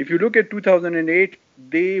 If you look at 2008,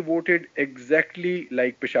 they voted exactly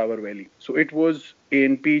like Peshawar Valley. So it was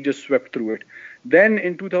ANP just swept through it. Then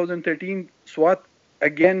in 2013, SWAT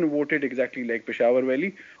again voted exactly like Peshawar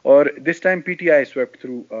Valley. Or this time PTI swept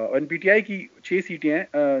through. And PTI की 6 सीटें हैं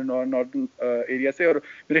northern area से और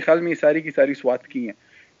मेरे ख्याल में सारी की सारी SWAT की हैं.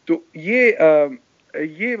 तो ये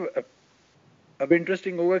अब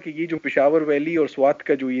इंटरेस्टिंग होगा कि ये जो पेशावर वैली और स्वात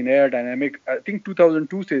का जो ये नया डायनामिक आई थिंक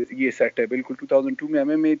 2002 से ये सेट है. बिल्कुल 2002 में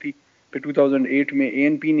एमएमए थी, फिर 2008 में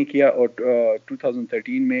एएनपी ने किया और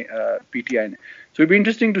 2013 में पीटीआई ने. So it be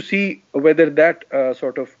interesting to see whether that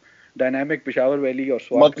sort of dynamic Peshawar valley और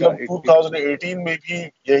स्वात का 2018 में भी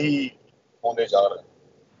यही होने जा रहा है.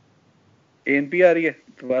 एएनपी आ रही है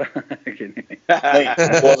दोबारा नहीं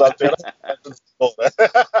 2013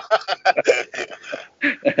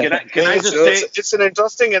 Can I just say it's an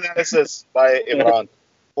interesting analysis by Imran.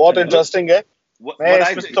 What interesting है.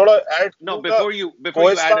 Before you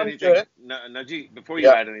add anything, Naji, before you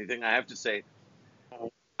add anything, I have to say,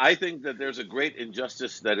 I think that there's a great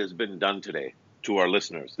injustice that has been done today to our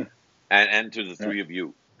listeners and to the three of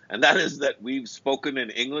you, and that is that we've spoken in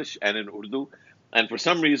English and in Urdu, and for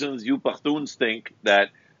some reasons, you Pakhtuns think that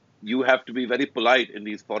you have to be very polite in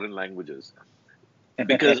these foreign languages.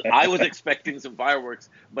 Because I was expecting some fireworks,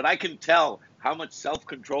 but I can tell how much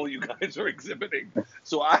self-control you guys are exhibiting.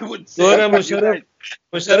 So I would say,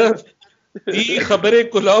 Musharraf, die khabare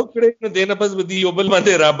kulaw kre no dena pas budi obal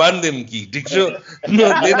mande raban dem ki diksho no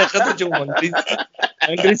dena khata jo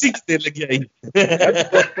अंग्रेजी की देर लगी आई.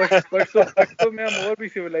 परसों में हम और भी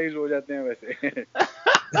civilised हो जाते हैं वैसे.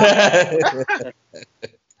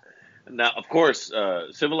 Now, of course,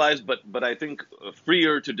 civilized, but I think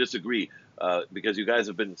freer to disagree because you guys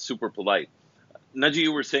have been super polite. Naji,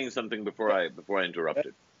 you were saying something before I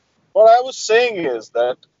interrupted. What I was saying is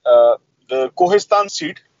that the Kohistan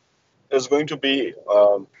seat is going to be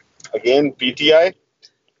again PTI.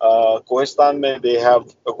 Kohistan, they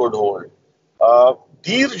have a good hold.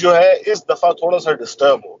 دیر جو ہے اس دفعہ تھوڑا سا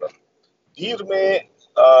disturb ہوگا. دیر میں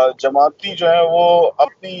جماعتی جو ہے وہ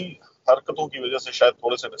اپنی حرکتوں کی وجہ سے شاید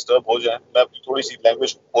تھوڑے سے ڈسٹرب ہو جائیں. میں اپنی تھوڑی سی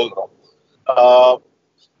لینگویج بول رہا ہوں.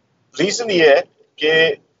 ریزن یہ ہے کہ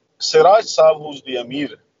سراج صاحب ہوز دی امیر,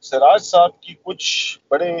 سراج صاحب کی کچھ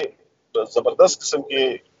بڑے زبردست قسم کے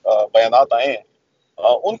بیانات آئے ہیں.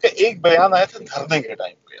 ان کا ایک بیان آیا تھا دھرنے کے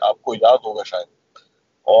ٹائم پہ, آپ کو یاد ہوگا شاید,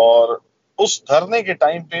 اور اس دھرنے کے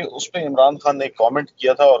ٹائم پہ اس پہ عمران خان نے ایک کامنٹ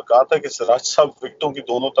کیا تھا اور کہا تھا کہ سراج صاحب وکٹوں کی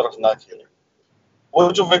دونوں طرف نہ کھیلیں. وہ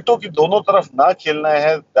جو وکٹوں کی دونوں طرف نہ کھیلنا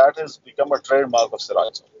ہے, that has become a trade mark of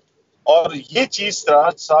سراج صاحب. اور یہ چیز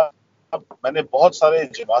سراج صاحب, میں نے بہت سارے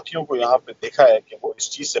جماعتیوں کو یہاں پہ دیکھا ہے کہ وہ اس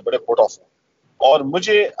چیز سے بڑے پٹ آف ہیں. اور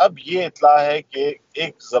مجھے اب یہ اطلاع ہے کہ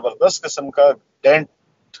ایک زبردست قسم کا ڈینٹ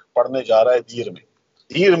پڑنے جا رہا ہے دیر میں.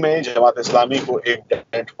 دیر میں جماعت اسلامی کو ایک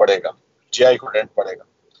ڈینٹ پڑے گا, جے آئی کو ڈینٹ پڑے گا.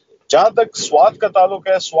 جہاں تک سوات کا تعلق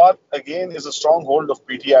ہے, Swat again is a strong hold of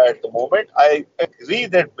P T I at the moment. I agree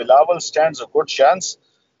that Bilawal stands a good chance.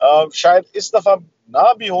 شاید اس دفعہ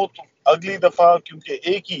نہ بھی ہو تو اگلی دفعہ, کیونکہ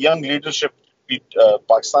ایک ہی ینگ لیڈرشپ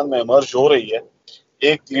پاکستان میں ایمرج ہو رہی ہے.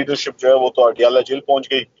 ایک لیڈرشپ جو ہے وہ تو اڈیالہ جیل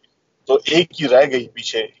پہنچ گئی, تو ایک ہی رہ گئی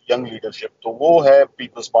پیچھے ینگ لیڈرشپ, تو وہ ہے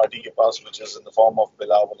پیپلز پارٹی کے پاس, which is in the form of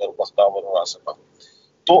Bilawal اور بختاور اور آصفہ.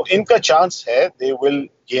 تو ان کا چانس ہے دے ول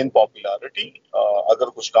گین پاپولیرٹی. اگر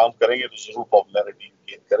کچھ کام کریں گے تو ضرور پاپولیرٹی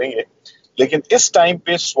گین کریں گے. لیکن اس ٹائم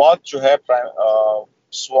پہ سوات جو ہے,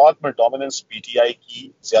 سوات میں ڈومیننس پی ٹی آئی کی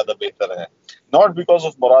زیادہ بہتر ہے. Not because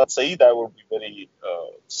of Murad Saeed, I would be very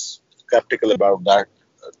skeptical about that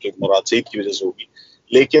کہ مراد سعید کی وجہ سے ہوگی.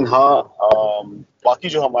 لیکن ہاں, باقی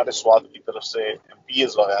جو ہمارے سوات کی طرف سے ایم پی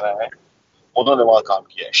ایز وغیرہ ہیں, انہوں نے وہاں کام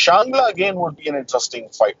کیا ہے. Shangla again would be an interesting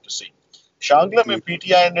fight to see. Shangla میں پی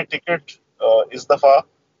ٹی آئی نے ٹکٹ اس دفعہ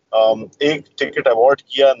ایک ٹکٹ ایوارڈ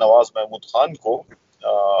کیا نواز محمود خان کو,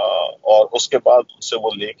 اور اس کے بعد ان سے وہ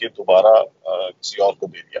لے کے دوبارہ کسی اور کو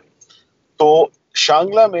دے دیا. تو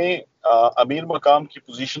شانگلہ میں امیر مقام کی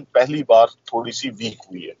پوزیشن پہلی بار تھوڑی سی ویک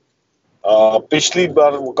ہوئی ہے. پچھلی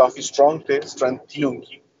بار وہ کافی اسٹرانگ تھے, اسٹرینتھ تھی ان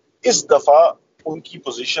کی. اس دفعہ ان کی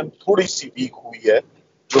پوزیشن تھوڑی سی ویک ہوئی ہے,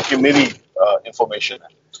 جو کہ میری انفارمیشن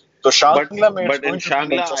ہے. تو شانگلہ میں But in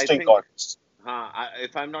Shangla, I think, contest.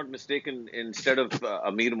 if I'm not mistaken, instead of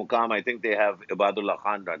Amir Muqam, I think they have Ibadullah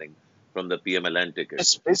Khan running from the PMLN ticket.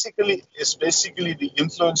 It's basically the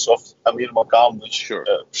influence of Amir Maqam, which Sure.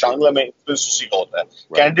 Shangla میں influence اسی کا ہوتا ہے.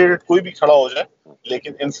 Right. Candidate کوئی بھی کھڑا ہو جائے,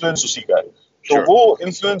 لیکن انفلوئنس اسی کا ہے. تو Sure. وہ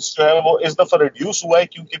انفلوئنس جو ہے وہ اس دفعہ ریڈیوس ہوا ہے,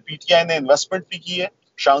 کیونکہ پی ٹی آئی نے انویسٹمنٹ بھی کی ہے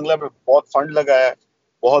شانگلہ میں, بہت فنڈ لگایا ہے,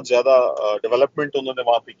 بہت زیادہ ڈیولپمنٹ انہوں نے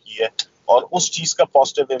وہاں پہ کی ہے, اور اس چیز کا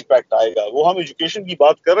پازیٹیو امپیکٹ آئے گا. وہ ہم ایجوکیشن کی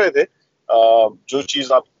بات کر رہے تھے, جو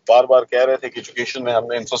چیز آپ بار بار کہہ رہے تھے کہ ایجوکیشن میں ہم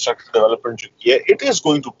نے انفراسٹرکچر ڈیولپمنٹ جو کی ہے, it is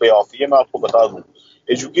going to pay off. یہ میں آپ کو بتا دوں,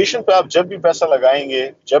 ایجوکیشن پہ آپ جب بھی پیسہ لگائیں گے,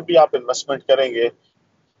 جب بھی آپ انویسٹمنٹ کریں گے,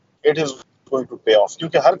 it is going to pay off.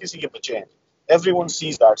 کیونکہ ہر کسی کے بچے ہیں, everyone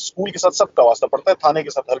says that. School کے ساتھ سب کا واسطہ پڑتا ہے, تھانے کے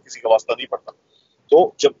ساتھ ہر کسی کا واسطہ نہیں پڑتا. تو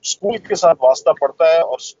جب اسکول کے ساتھ واسطہ پڑتا ہے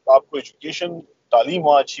اور آپ کو ایجوکیشن تعلیم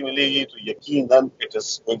وہاں اچھی ملے گی, تو یقیناً it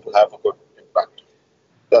is going to have a good impact.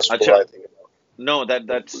 That's what I think. No,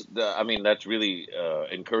 I mean, that's really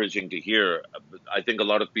encouraging to hear. I think a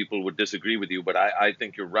lot of people would disagree with you, but I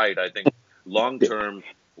think you're right. I think long term,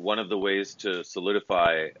 one of the ways to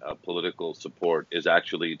solidify political support is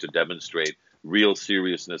actually to demonstrate real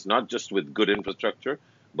seriousness, not just with good infrastructure,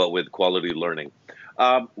 but with quality learning.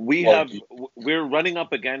 We're running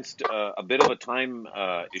up against a bit of a time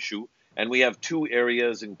issue, and we have two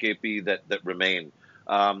areas in KP that remain.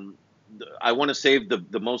 I want to save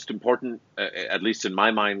the most important, at least in my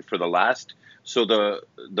mind, for the last. So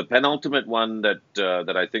the penultimate one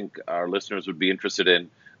that I think our listeners would be interested in,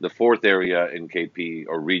 the fourth area in KP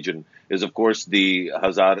or region, is of course the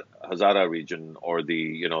Hazara region, or the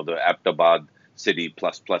Aptabad city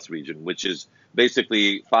plus region, which is basically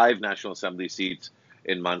 5 National Assembly seats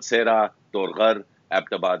in Mansehra, Torghar,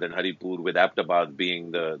 Aptabad, and Haripur, with Aptabad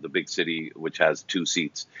being the big city which has 2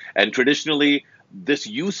 seats. And traditionally, this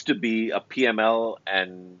used to be a PML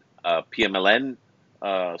and PMLN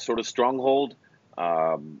sort of stronghold.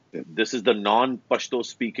 This is the non-Pashto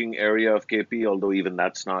speaking area of KP, although even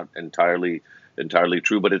that's not entirely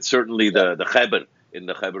true. But it's certainly the Khyber in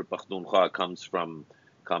the Khyber Pakhtunkhwa comes from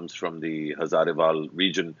the Hazarewal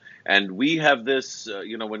region. And we have this,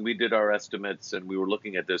 when we did our estimates and we were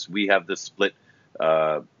looking at this, we have this split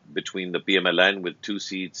between the PMLN with 2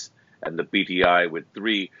 seats and the PTI with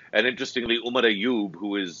 3. And interestingly, Umar Ayyub,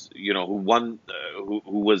 who won,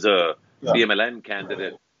 who was a PMLN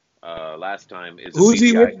candidate last time, is a PTI. Who's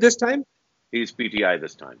he with this time? He's PTI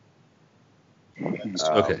this time.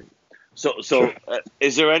 Okay.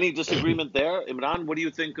 Is there any disagreement there, Imran? What do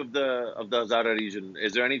you think of the Hazara region?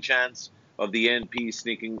 Is there any chance of the ANP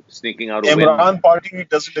sneaking out a win? Imran party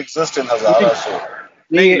doesn't exist in نہیں Hazara, so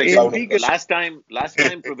نہیں نہیں it's لیکن out ANP of کے question. last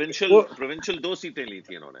time وہ provincial 2 سیٹیں لی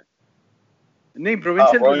تھی انہوں نے. نہیں ہاں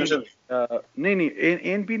پروونشل میں provincial. نہیں نہیں اے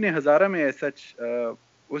این پی نے ہزارہ میں سچ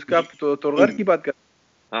اس کا تورغر کی بات کر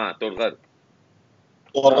ہاں تورغر.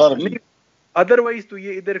 اور غرب نہیں ادروائز تو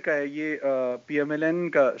یہ ادھر کا ہے یہ پی ایم ایل این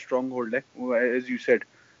کا اسٹرانگ ہولڈ ہے as you said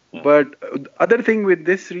but other thing with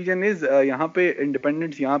this region is یہاں پہ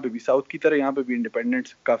انڈیپینڈنٹس یہاں پہ بھی ساؤتھ کی طرح یہاں پہ بھی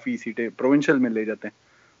انڈیپینڈنٹس کافی سیٹیں پروونشل میں لے جاتے ہیں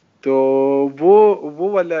تو وہ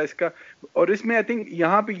والا اس کا اور اس میں آئی تھنک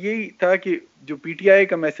یہاں پہ یہی تھا کہ جو پی ٹی آئی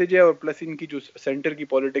کا میسج ہے اور پلس ان کی جو سینٹر کی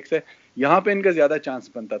پالیٹکس ہے یہاں پہ ان کا زیادہ چانس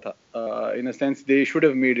بنتا تھا in a sense they should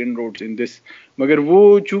have made inroads in this مگر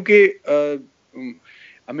وہ چونکہ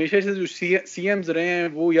ہمیشہ سے جو سی ایمز رہے ہیں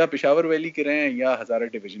وہ یا پشاور ویلی کے رہے ہیں یا ہزارہ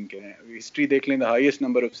ڈویژن کے رہے ہیں. ہسٹری دیکھ لیں the highest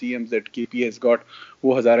number of C Ms that K P has got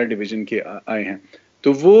وہ ہزارہ ڈویژن کے آئے ہیں.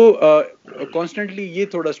 تو وہ کانسٹنٹلی یہ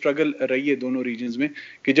تھوڑا اسٹرگل رہی ہے دونوں ریجنز میں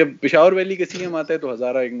کہ جب پشاور ویلی کا سی ایم آتا ہے تو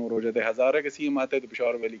ہزارہ اگنور ہو جاتا ہے, ہزارہ کا سی ایم آتا ہے تو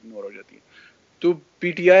پشاور ویلی اگنور ہو جاتی ہے. تو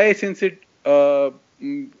P T I since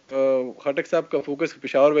Khattak صاحب کا فوکس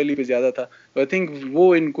پشاور ویلی پہ زیادہ تھا آئی تھنک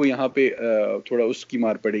وہ ان کو یہاں پہ تھوڑا اس کی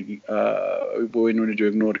مار پڑے گی وہ انہوں نے جو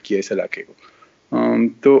اگنور کیا اس علاقے کو.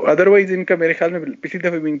 تو ادروائز ان کا میرے خیال میں پچھلی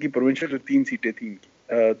دفعہ بھی ان کی پروونشل 3 سیٹیں تھیں ان کی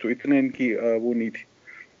تو اتنا ان کی وہ نہیں تھی.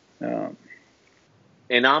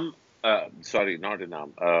 Inam, sorry, not Inam.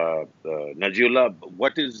 Najiola,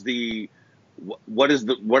 what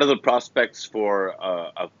are the prospects for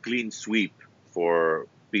a clean sweep for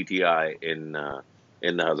PTI in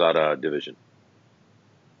the Hazara division?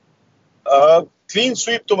 Clean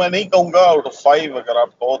sweep تو میں نہیں کہوں گا آؤٹ آف 5 اگر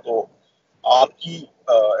آپ کہو تو آپ کی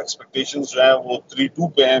ایکسپیکٹیشنز جو ہیں وہ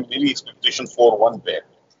 3-2 پہ ہیں, میری ایکسپیکٹیشن 4-1 پہ ہے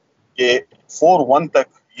کہ 4-1 تک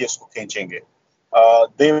یہ اس کو کھینچیں گے.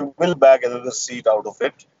 They will bag another seat out of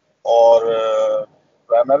it اور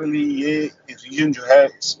پرائمریلی یہ ریجن جو ہے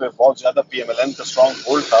اس میں بہت زیادہ پی ایم ایل این کا اسٹرانگ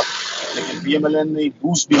ہولڈ تھا لیکن پی ایم ایل این نے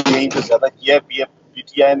یوز بھی یہیں پہ زیادہ کیا ہے, پی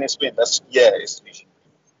ٹی آئی نے اس پہ انویسٹ کیا ہے اس ریجن.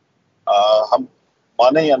 ہم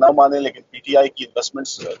مانے یا نہ مانے لیکن پی ٹی آئی کی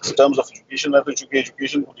انویسٹمنٹس ٹرمز آف ایجوکیشن میں تو چونکہ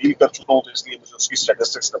ایجوکیشن کو ڈیل کر چکا ہوں تو اس لیے مجھے اس کی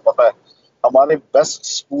اسٹیٹسٹکس کا پتہ ہے. ہمارے بیسٹ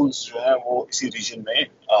اسکولس جو ہیں وہ اسی ریجن میں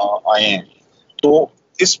آئے ہیں. تو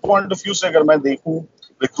اس پوائنٹ آف ویو سے اگر میں دیکھوں,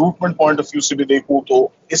 ریکروٹمنٹ پوائنٹ آف ویو سے بھی دیکھوں تو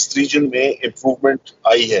اس ریجن میں امپروومنٹ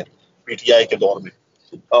آئی ہے پی ٹی آئی کے دور میں.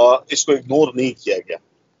 اس کو اگنور نہیں کیا گیا,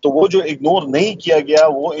 تو وہ جو اگنور نہیں کیا گیا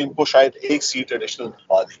وہ ان کو شاید ایک سیٹ ایڈیشنل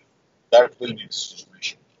دلوا دی. That will be the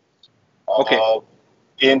situation. Okay.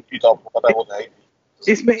 N P تو آپ کو پتا ہے وہ ہے.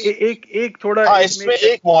 اس میں ایک تھوڑا ہاں اس میں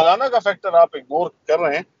ایک مولانا کا فیکٹر آپ اگنور کر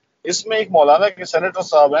رہے ہیں. اس میں ایک مولانا کے سینیٹر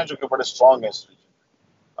صاحب ہیں جو کہ بڑے اسٹرانگ ہیں اس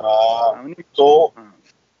ریجن. تو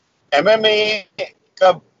ایم ایم اے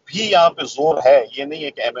کا بھی یہاں پہ زور ہے, یہ نہیں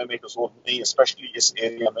ہے کہ ایم ایم اے کا زور نہیں, اسپیشلی اس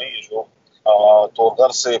ایریا میں یہ جو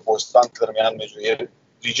تورغر سے کوہستان کے درمیان میں جو یہ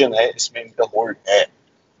ریجن ہے اس میں ان کا ہولڈ ہے.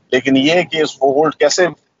 لیکن یہ کہ اس وہ ہولڈ کیسے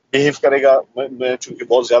بہیو کرے گا, میں چونکہ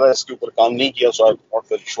بہت زیادہ اس کے اوپر کام نہیں کیا so I am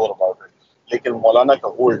not very sure about it, لیکن مولانا کا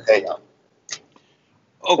ہولڈ ہے یہاں.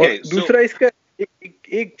 اور دوسرا اس کا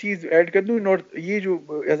ایک چیز ایڈ کر دوں, یہ جو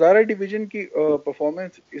ہزارہ ڈویژن کی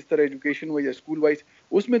پرفارمنس اس طرح ایجوکیشن وائز یا اسکول وائز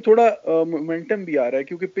اس میں تھوڑا مومنٹم بھی آ رہا ہے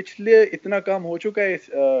کیونکہ پچھلے اتنا کام ہو چکا ہے اس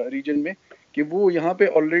ریجن میں کہ وہ یہاں پہ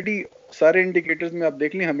آلریڈی سارے انڈیکیٹرز میں آپ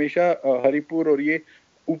دیکھ لیں ہمیشہ ہری پور اور یہ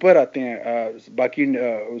اوپر آتے ہیں باقی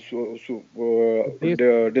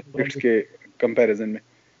ڈسٹرکٹس کے کمپیریزن میں.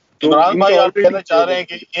 تو عمران ان بھائی کا آپ آلریڈی کہنا چاہ رہے ہیں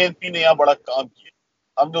کہ اے این پی نے یہاں بڑا کام کیا,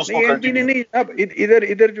 ہم نے اس کو نہیں ایم پی نے کنٹینیو. نہیں, اب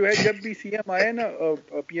ادھر جو ہے جب بھی سی ایم آئے نا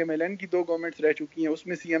پی ایم ایل این کی 2 گورنمنٹس رہ چکی ہیں اس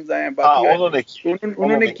میں سی ایمز آئے ہیں باقی آئے انہوں نے تو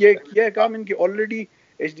انہوں نے کیا ہے کام. ان کی already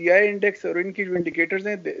H D I index اور ان کی جو انڈیکیٹرز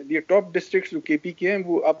ہیں یہ ٹاپ ڈسٹرکٹس جو کے پی کے ہیں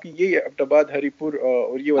وہ آپ کی یہی عبد آباد, ہری پور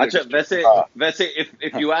اور یہ والے ڈسٹرکٹ. ویسے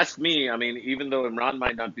if you ask me, I mean, even though Imran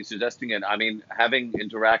might not be suggesting it, I mean, having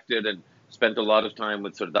interacted and spent a lot of time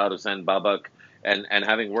with Sardar Hussain Babak and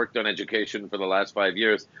having worked on education for the last 5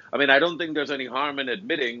 years, I mean, I don't think there's any harm in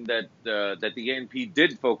admitting that the ANP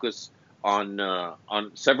did focus on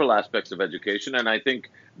several aspects of education, and I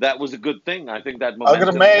think that was a good thing. I think that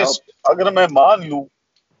momentum helped. اگر میں مان لوں,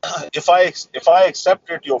 if I accept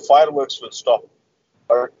it, your fireworks will stop.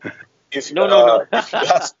 But if No. if you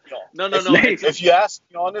ask No. if you ask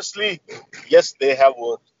me honestly, yes, they have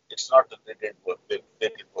worked. It's not that they didn't work. They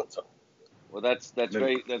did work. Well, that's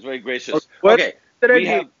very gracious. اور Okay, we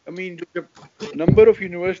have. I mean, number of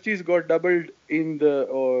universities got doubled in the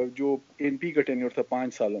جو NP کا tenure تھا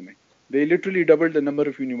 5 سالوں میں. They literally doubled the number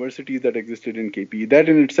of universities that existed in KP. That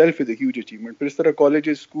in itself is a huge achievement. پھر اس طرح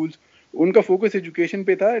colleges, schools उनका focus education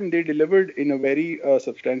पे था, and they delivered in a very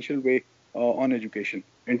substantial way on education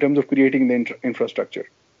in terms of creating the infrastructure.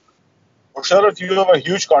 Musharraf, you have a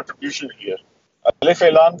huge contribution here. Alif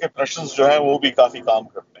Elan के प्रश्न जो हैं वो भी काफी काम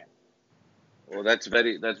करते हैं. Well, that's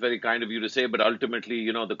very kind of you to say, but ultimately,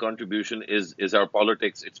 you know, the contribution is our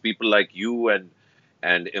politics. It's people like you and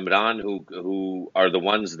Imran who are the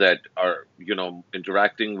ones that are, you know,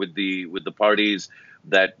 interacting with the parties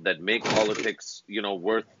that make politics, you know,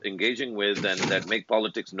 worth engaging with, and that make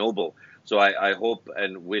politics noble. So I hope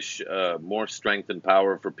and wish more strength and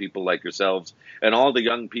power for people like yourselves and all the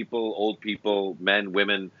young people, old people, men,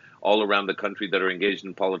 women, all around the country that are engaged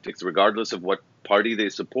in politics, regardless of what party they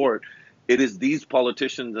support. It is these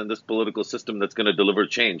politicians and this political system that's going to deliver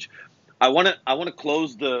change. I want to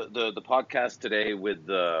close the podcast today with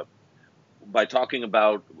by talking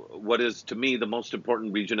about what is to me the most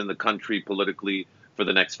important region in the country politically for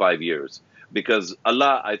the next 5 years, because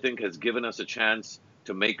Allah, I think, has given us a chance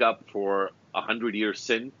to make up for 100-year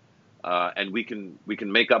sin, and we can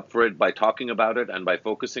make up for it by talking about it and by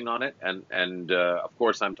focusing on it. And of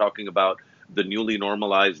course, I'm talking about the newly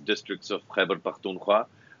normalized districts of Khyber Pakhtunkhwa,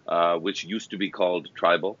 which used to be called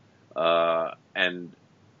tribal. And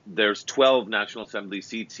there's 12 National Assembly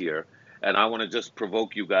seats here. And I want to just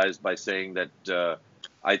provoke you guys by saying that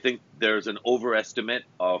I think there's an overestimate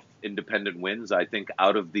of independent wins. I think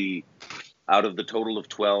out of the total of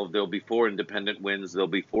 12, there'll be 4 independent wins, there'll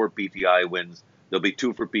be 4 PTI wins, there'll be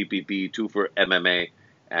 2 for PPP, 2 for MMA,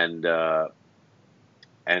 and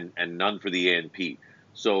none for the ANP.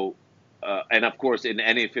 So, and of course, in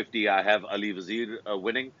NA50, I have Ali Wazir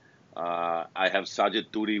winning. I have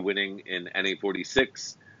Sajid Turi winning in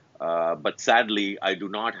NA46. But sadly, I do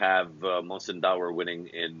not have Mohsin Dawar winning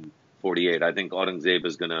in 48. I think Aurangzeb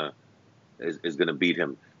is gonna beat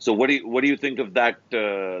him. So what do you think of that?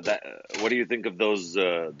 What do you think of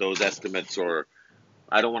those estimates, or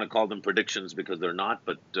I don't want to call them predictions because they're not.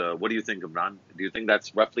 But what do you think, Imran? Do you think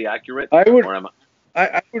that's roughly accurate?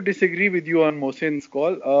 I would disagree with you on Mohsin's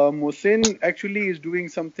call. Mohsin actually is doing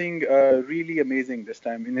something really amazing this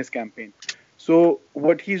time in his campaign. So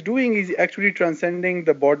what he's doing is actually transcending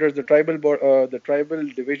the borders, the tribal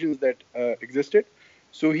divisions that existed.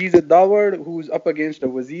 So he's a Dawar who's up against a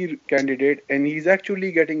Wazir candidate, and he's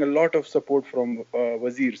actually getting a lot of support from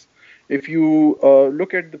Wazirs. If you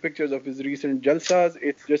look at the pictures of his recent Jalsas,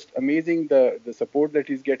 it's just amazing the support that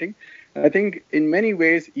he's getting. And I think in many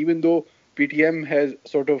ways, even though PTM has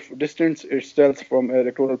sort of distanced itself from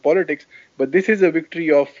electoral politics, but this is a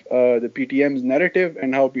victory of the PTM's narrative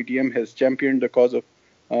and how PTM has championed the cause of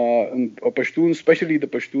Pashtuns, especially the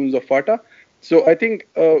Pashtuns of FATA. So I think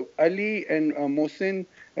Ali and Mohsin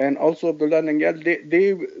and also Abdullah Nangyal,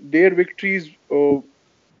 their victories will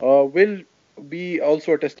be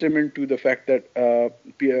also a testament to the fact that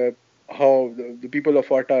how the people of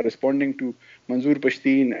FATA are responding to Manzoor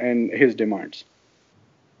Pashtun and his demands.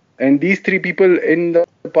 And these 3 people in the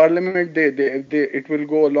parliament, it will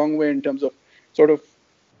go a long way in terms of sort of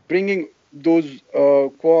bringing those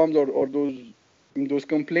qualms or those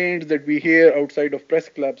complaints that we hear outside of press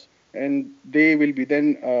clubs, and they will be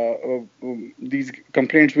then these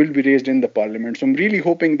complaints will be raised in the parliament. So I'm really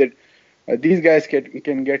hoping that these guys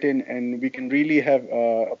can get in, and we can really have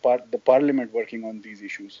the parliament working on these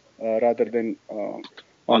issues rather than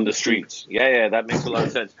on the streets. Yeah, that makes a lot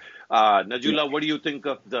of sense. Najula, what do you think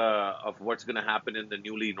of what's going to happen in the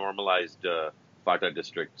newly normalized FATA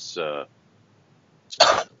districts?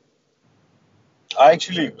 I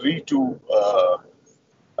actually agree to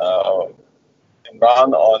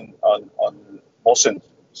Imran on Mohsin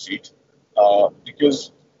seat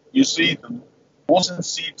because you see the Mohsin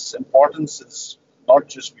seat's importance is not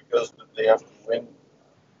just because they have to win,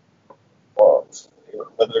 or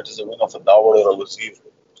whether it is a win of a Dawar or a Wazir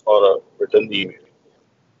or a Britannia.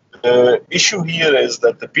 The issue here is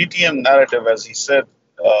that the PTM narrative, as he said,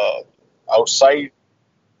 outside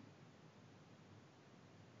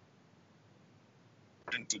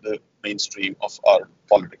into the mainstream of our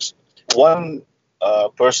politics. One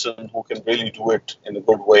person who can really do it in a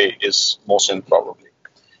good way is Mohsin, probably.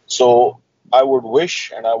 So I would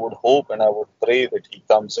wish and I would hope and I would pray that he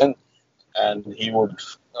comes in and he would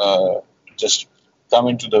just come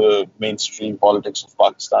into the mainstream politics of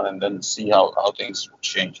Pakistan and then see how things would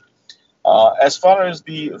change. As far as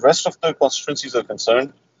the rest of the constituencies are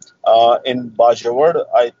concerned, in Bajawad,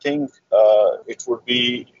 I think it would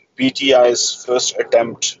be PTI's first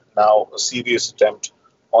attempt now, a serious attempt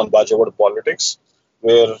on Bajawad politics,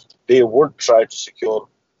 where they would try to secure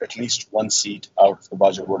at least one seat out of the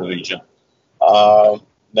Bajawad region.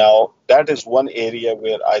 Now, that is one area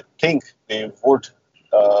where I think they would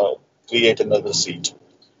create another seat.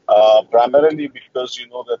 primarily because you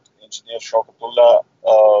know that Engineer Shauqatullah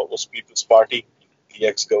was People's Party, the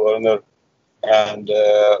ex-governor, and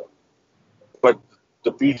but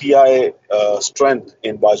the PTI strength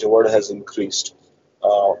in Bajawada has increased.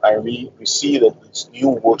 And we see that these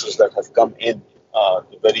new voters that have come in,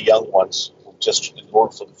 the very young ones who just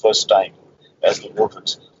enrolled for the first time as the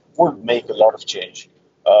voters, would make a lot of change.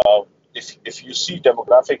 If you see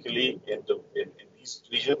demographically in these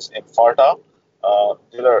regions, in FATA,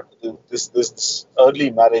 there are this early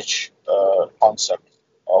marriage concept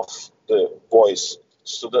of the boys.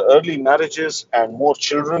 So the early marriages and more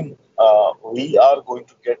children, we are going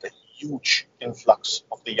to get a huge influx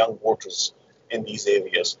of the young voters in these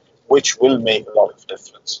areas, which will make a lot of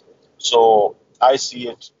difference. So I see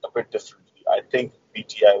it a bit differently. I think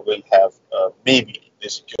PTI will have maybe they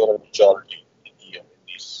secure a majority in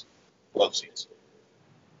these 12 seats.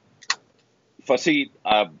 Fasid,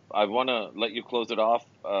 I want to let you close it off,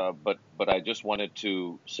 but I just wanted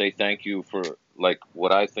to say thank you for like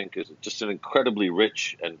what I think is just an incredibly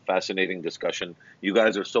rich and fascinating discussion. You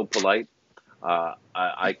guys are so polite.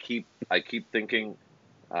 I keep thinking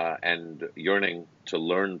and yearning to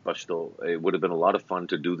learn Pashto. It would have been a lot of fun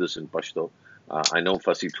to do this in Pashto. I know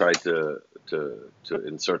Fasid tried to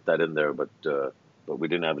insert that in there, but we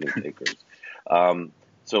didn't have any takers.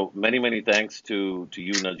 So many thanks to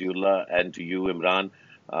you, Najiullah, and to you, Imran.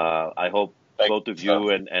 I hope both of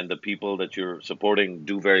you and the people that you're supporting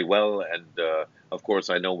do very well. And of course,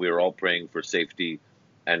 I know we're all praying for safety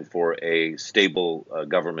and for a stable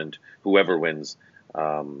government, whoever wins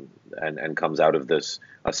and comes out of this,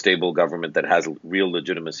 a stable government that has real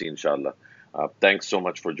legitimacy, inshallah. Thanks so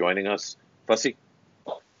much for joining us. Fasi?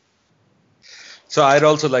 So I'd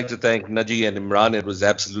also like to thank Naji and Imran. It was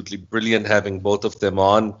absolutely brilliant having both of them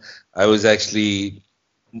on. I was actually,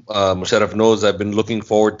 Musharraf knows, I've been looking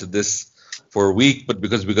forward to this for a week, but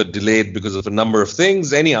because we got delayed because of a number of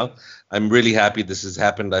things. Anyhow, I'm really happy this has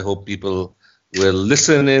happened. I hope people will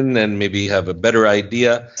listen in and maybe have a better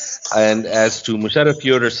idea. And as to Musharraf,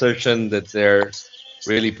 your assertion that they're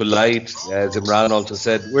really polite, as Imran also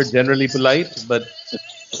said, we're generally polite, but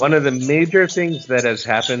one of the major things that has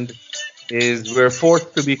happened is we're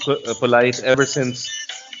forced to be polite ever since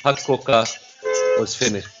Hakkoka was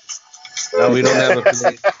finished. Now we don't have a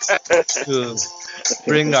place to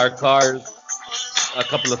bring our cars, a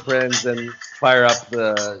couple of friends, and fire up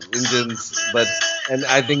the engines. And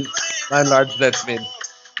I think by and large that's made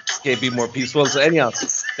KP more peaceful. So anyhow,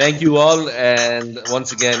 thank you all, and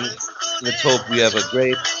once again, let's hope we have a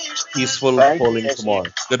great, peaceful polling tomorrow.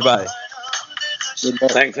 Goodbye.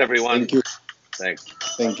 Thanks, everyone. Thank you. Thanks.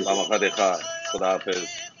 Thank you. Salaam alaikum. Khuda Hafiz.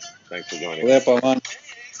 Thanks for joining. Pawan.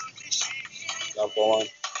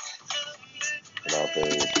 Khuda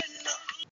Hafiz.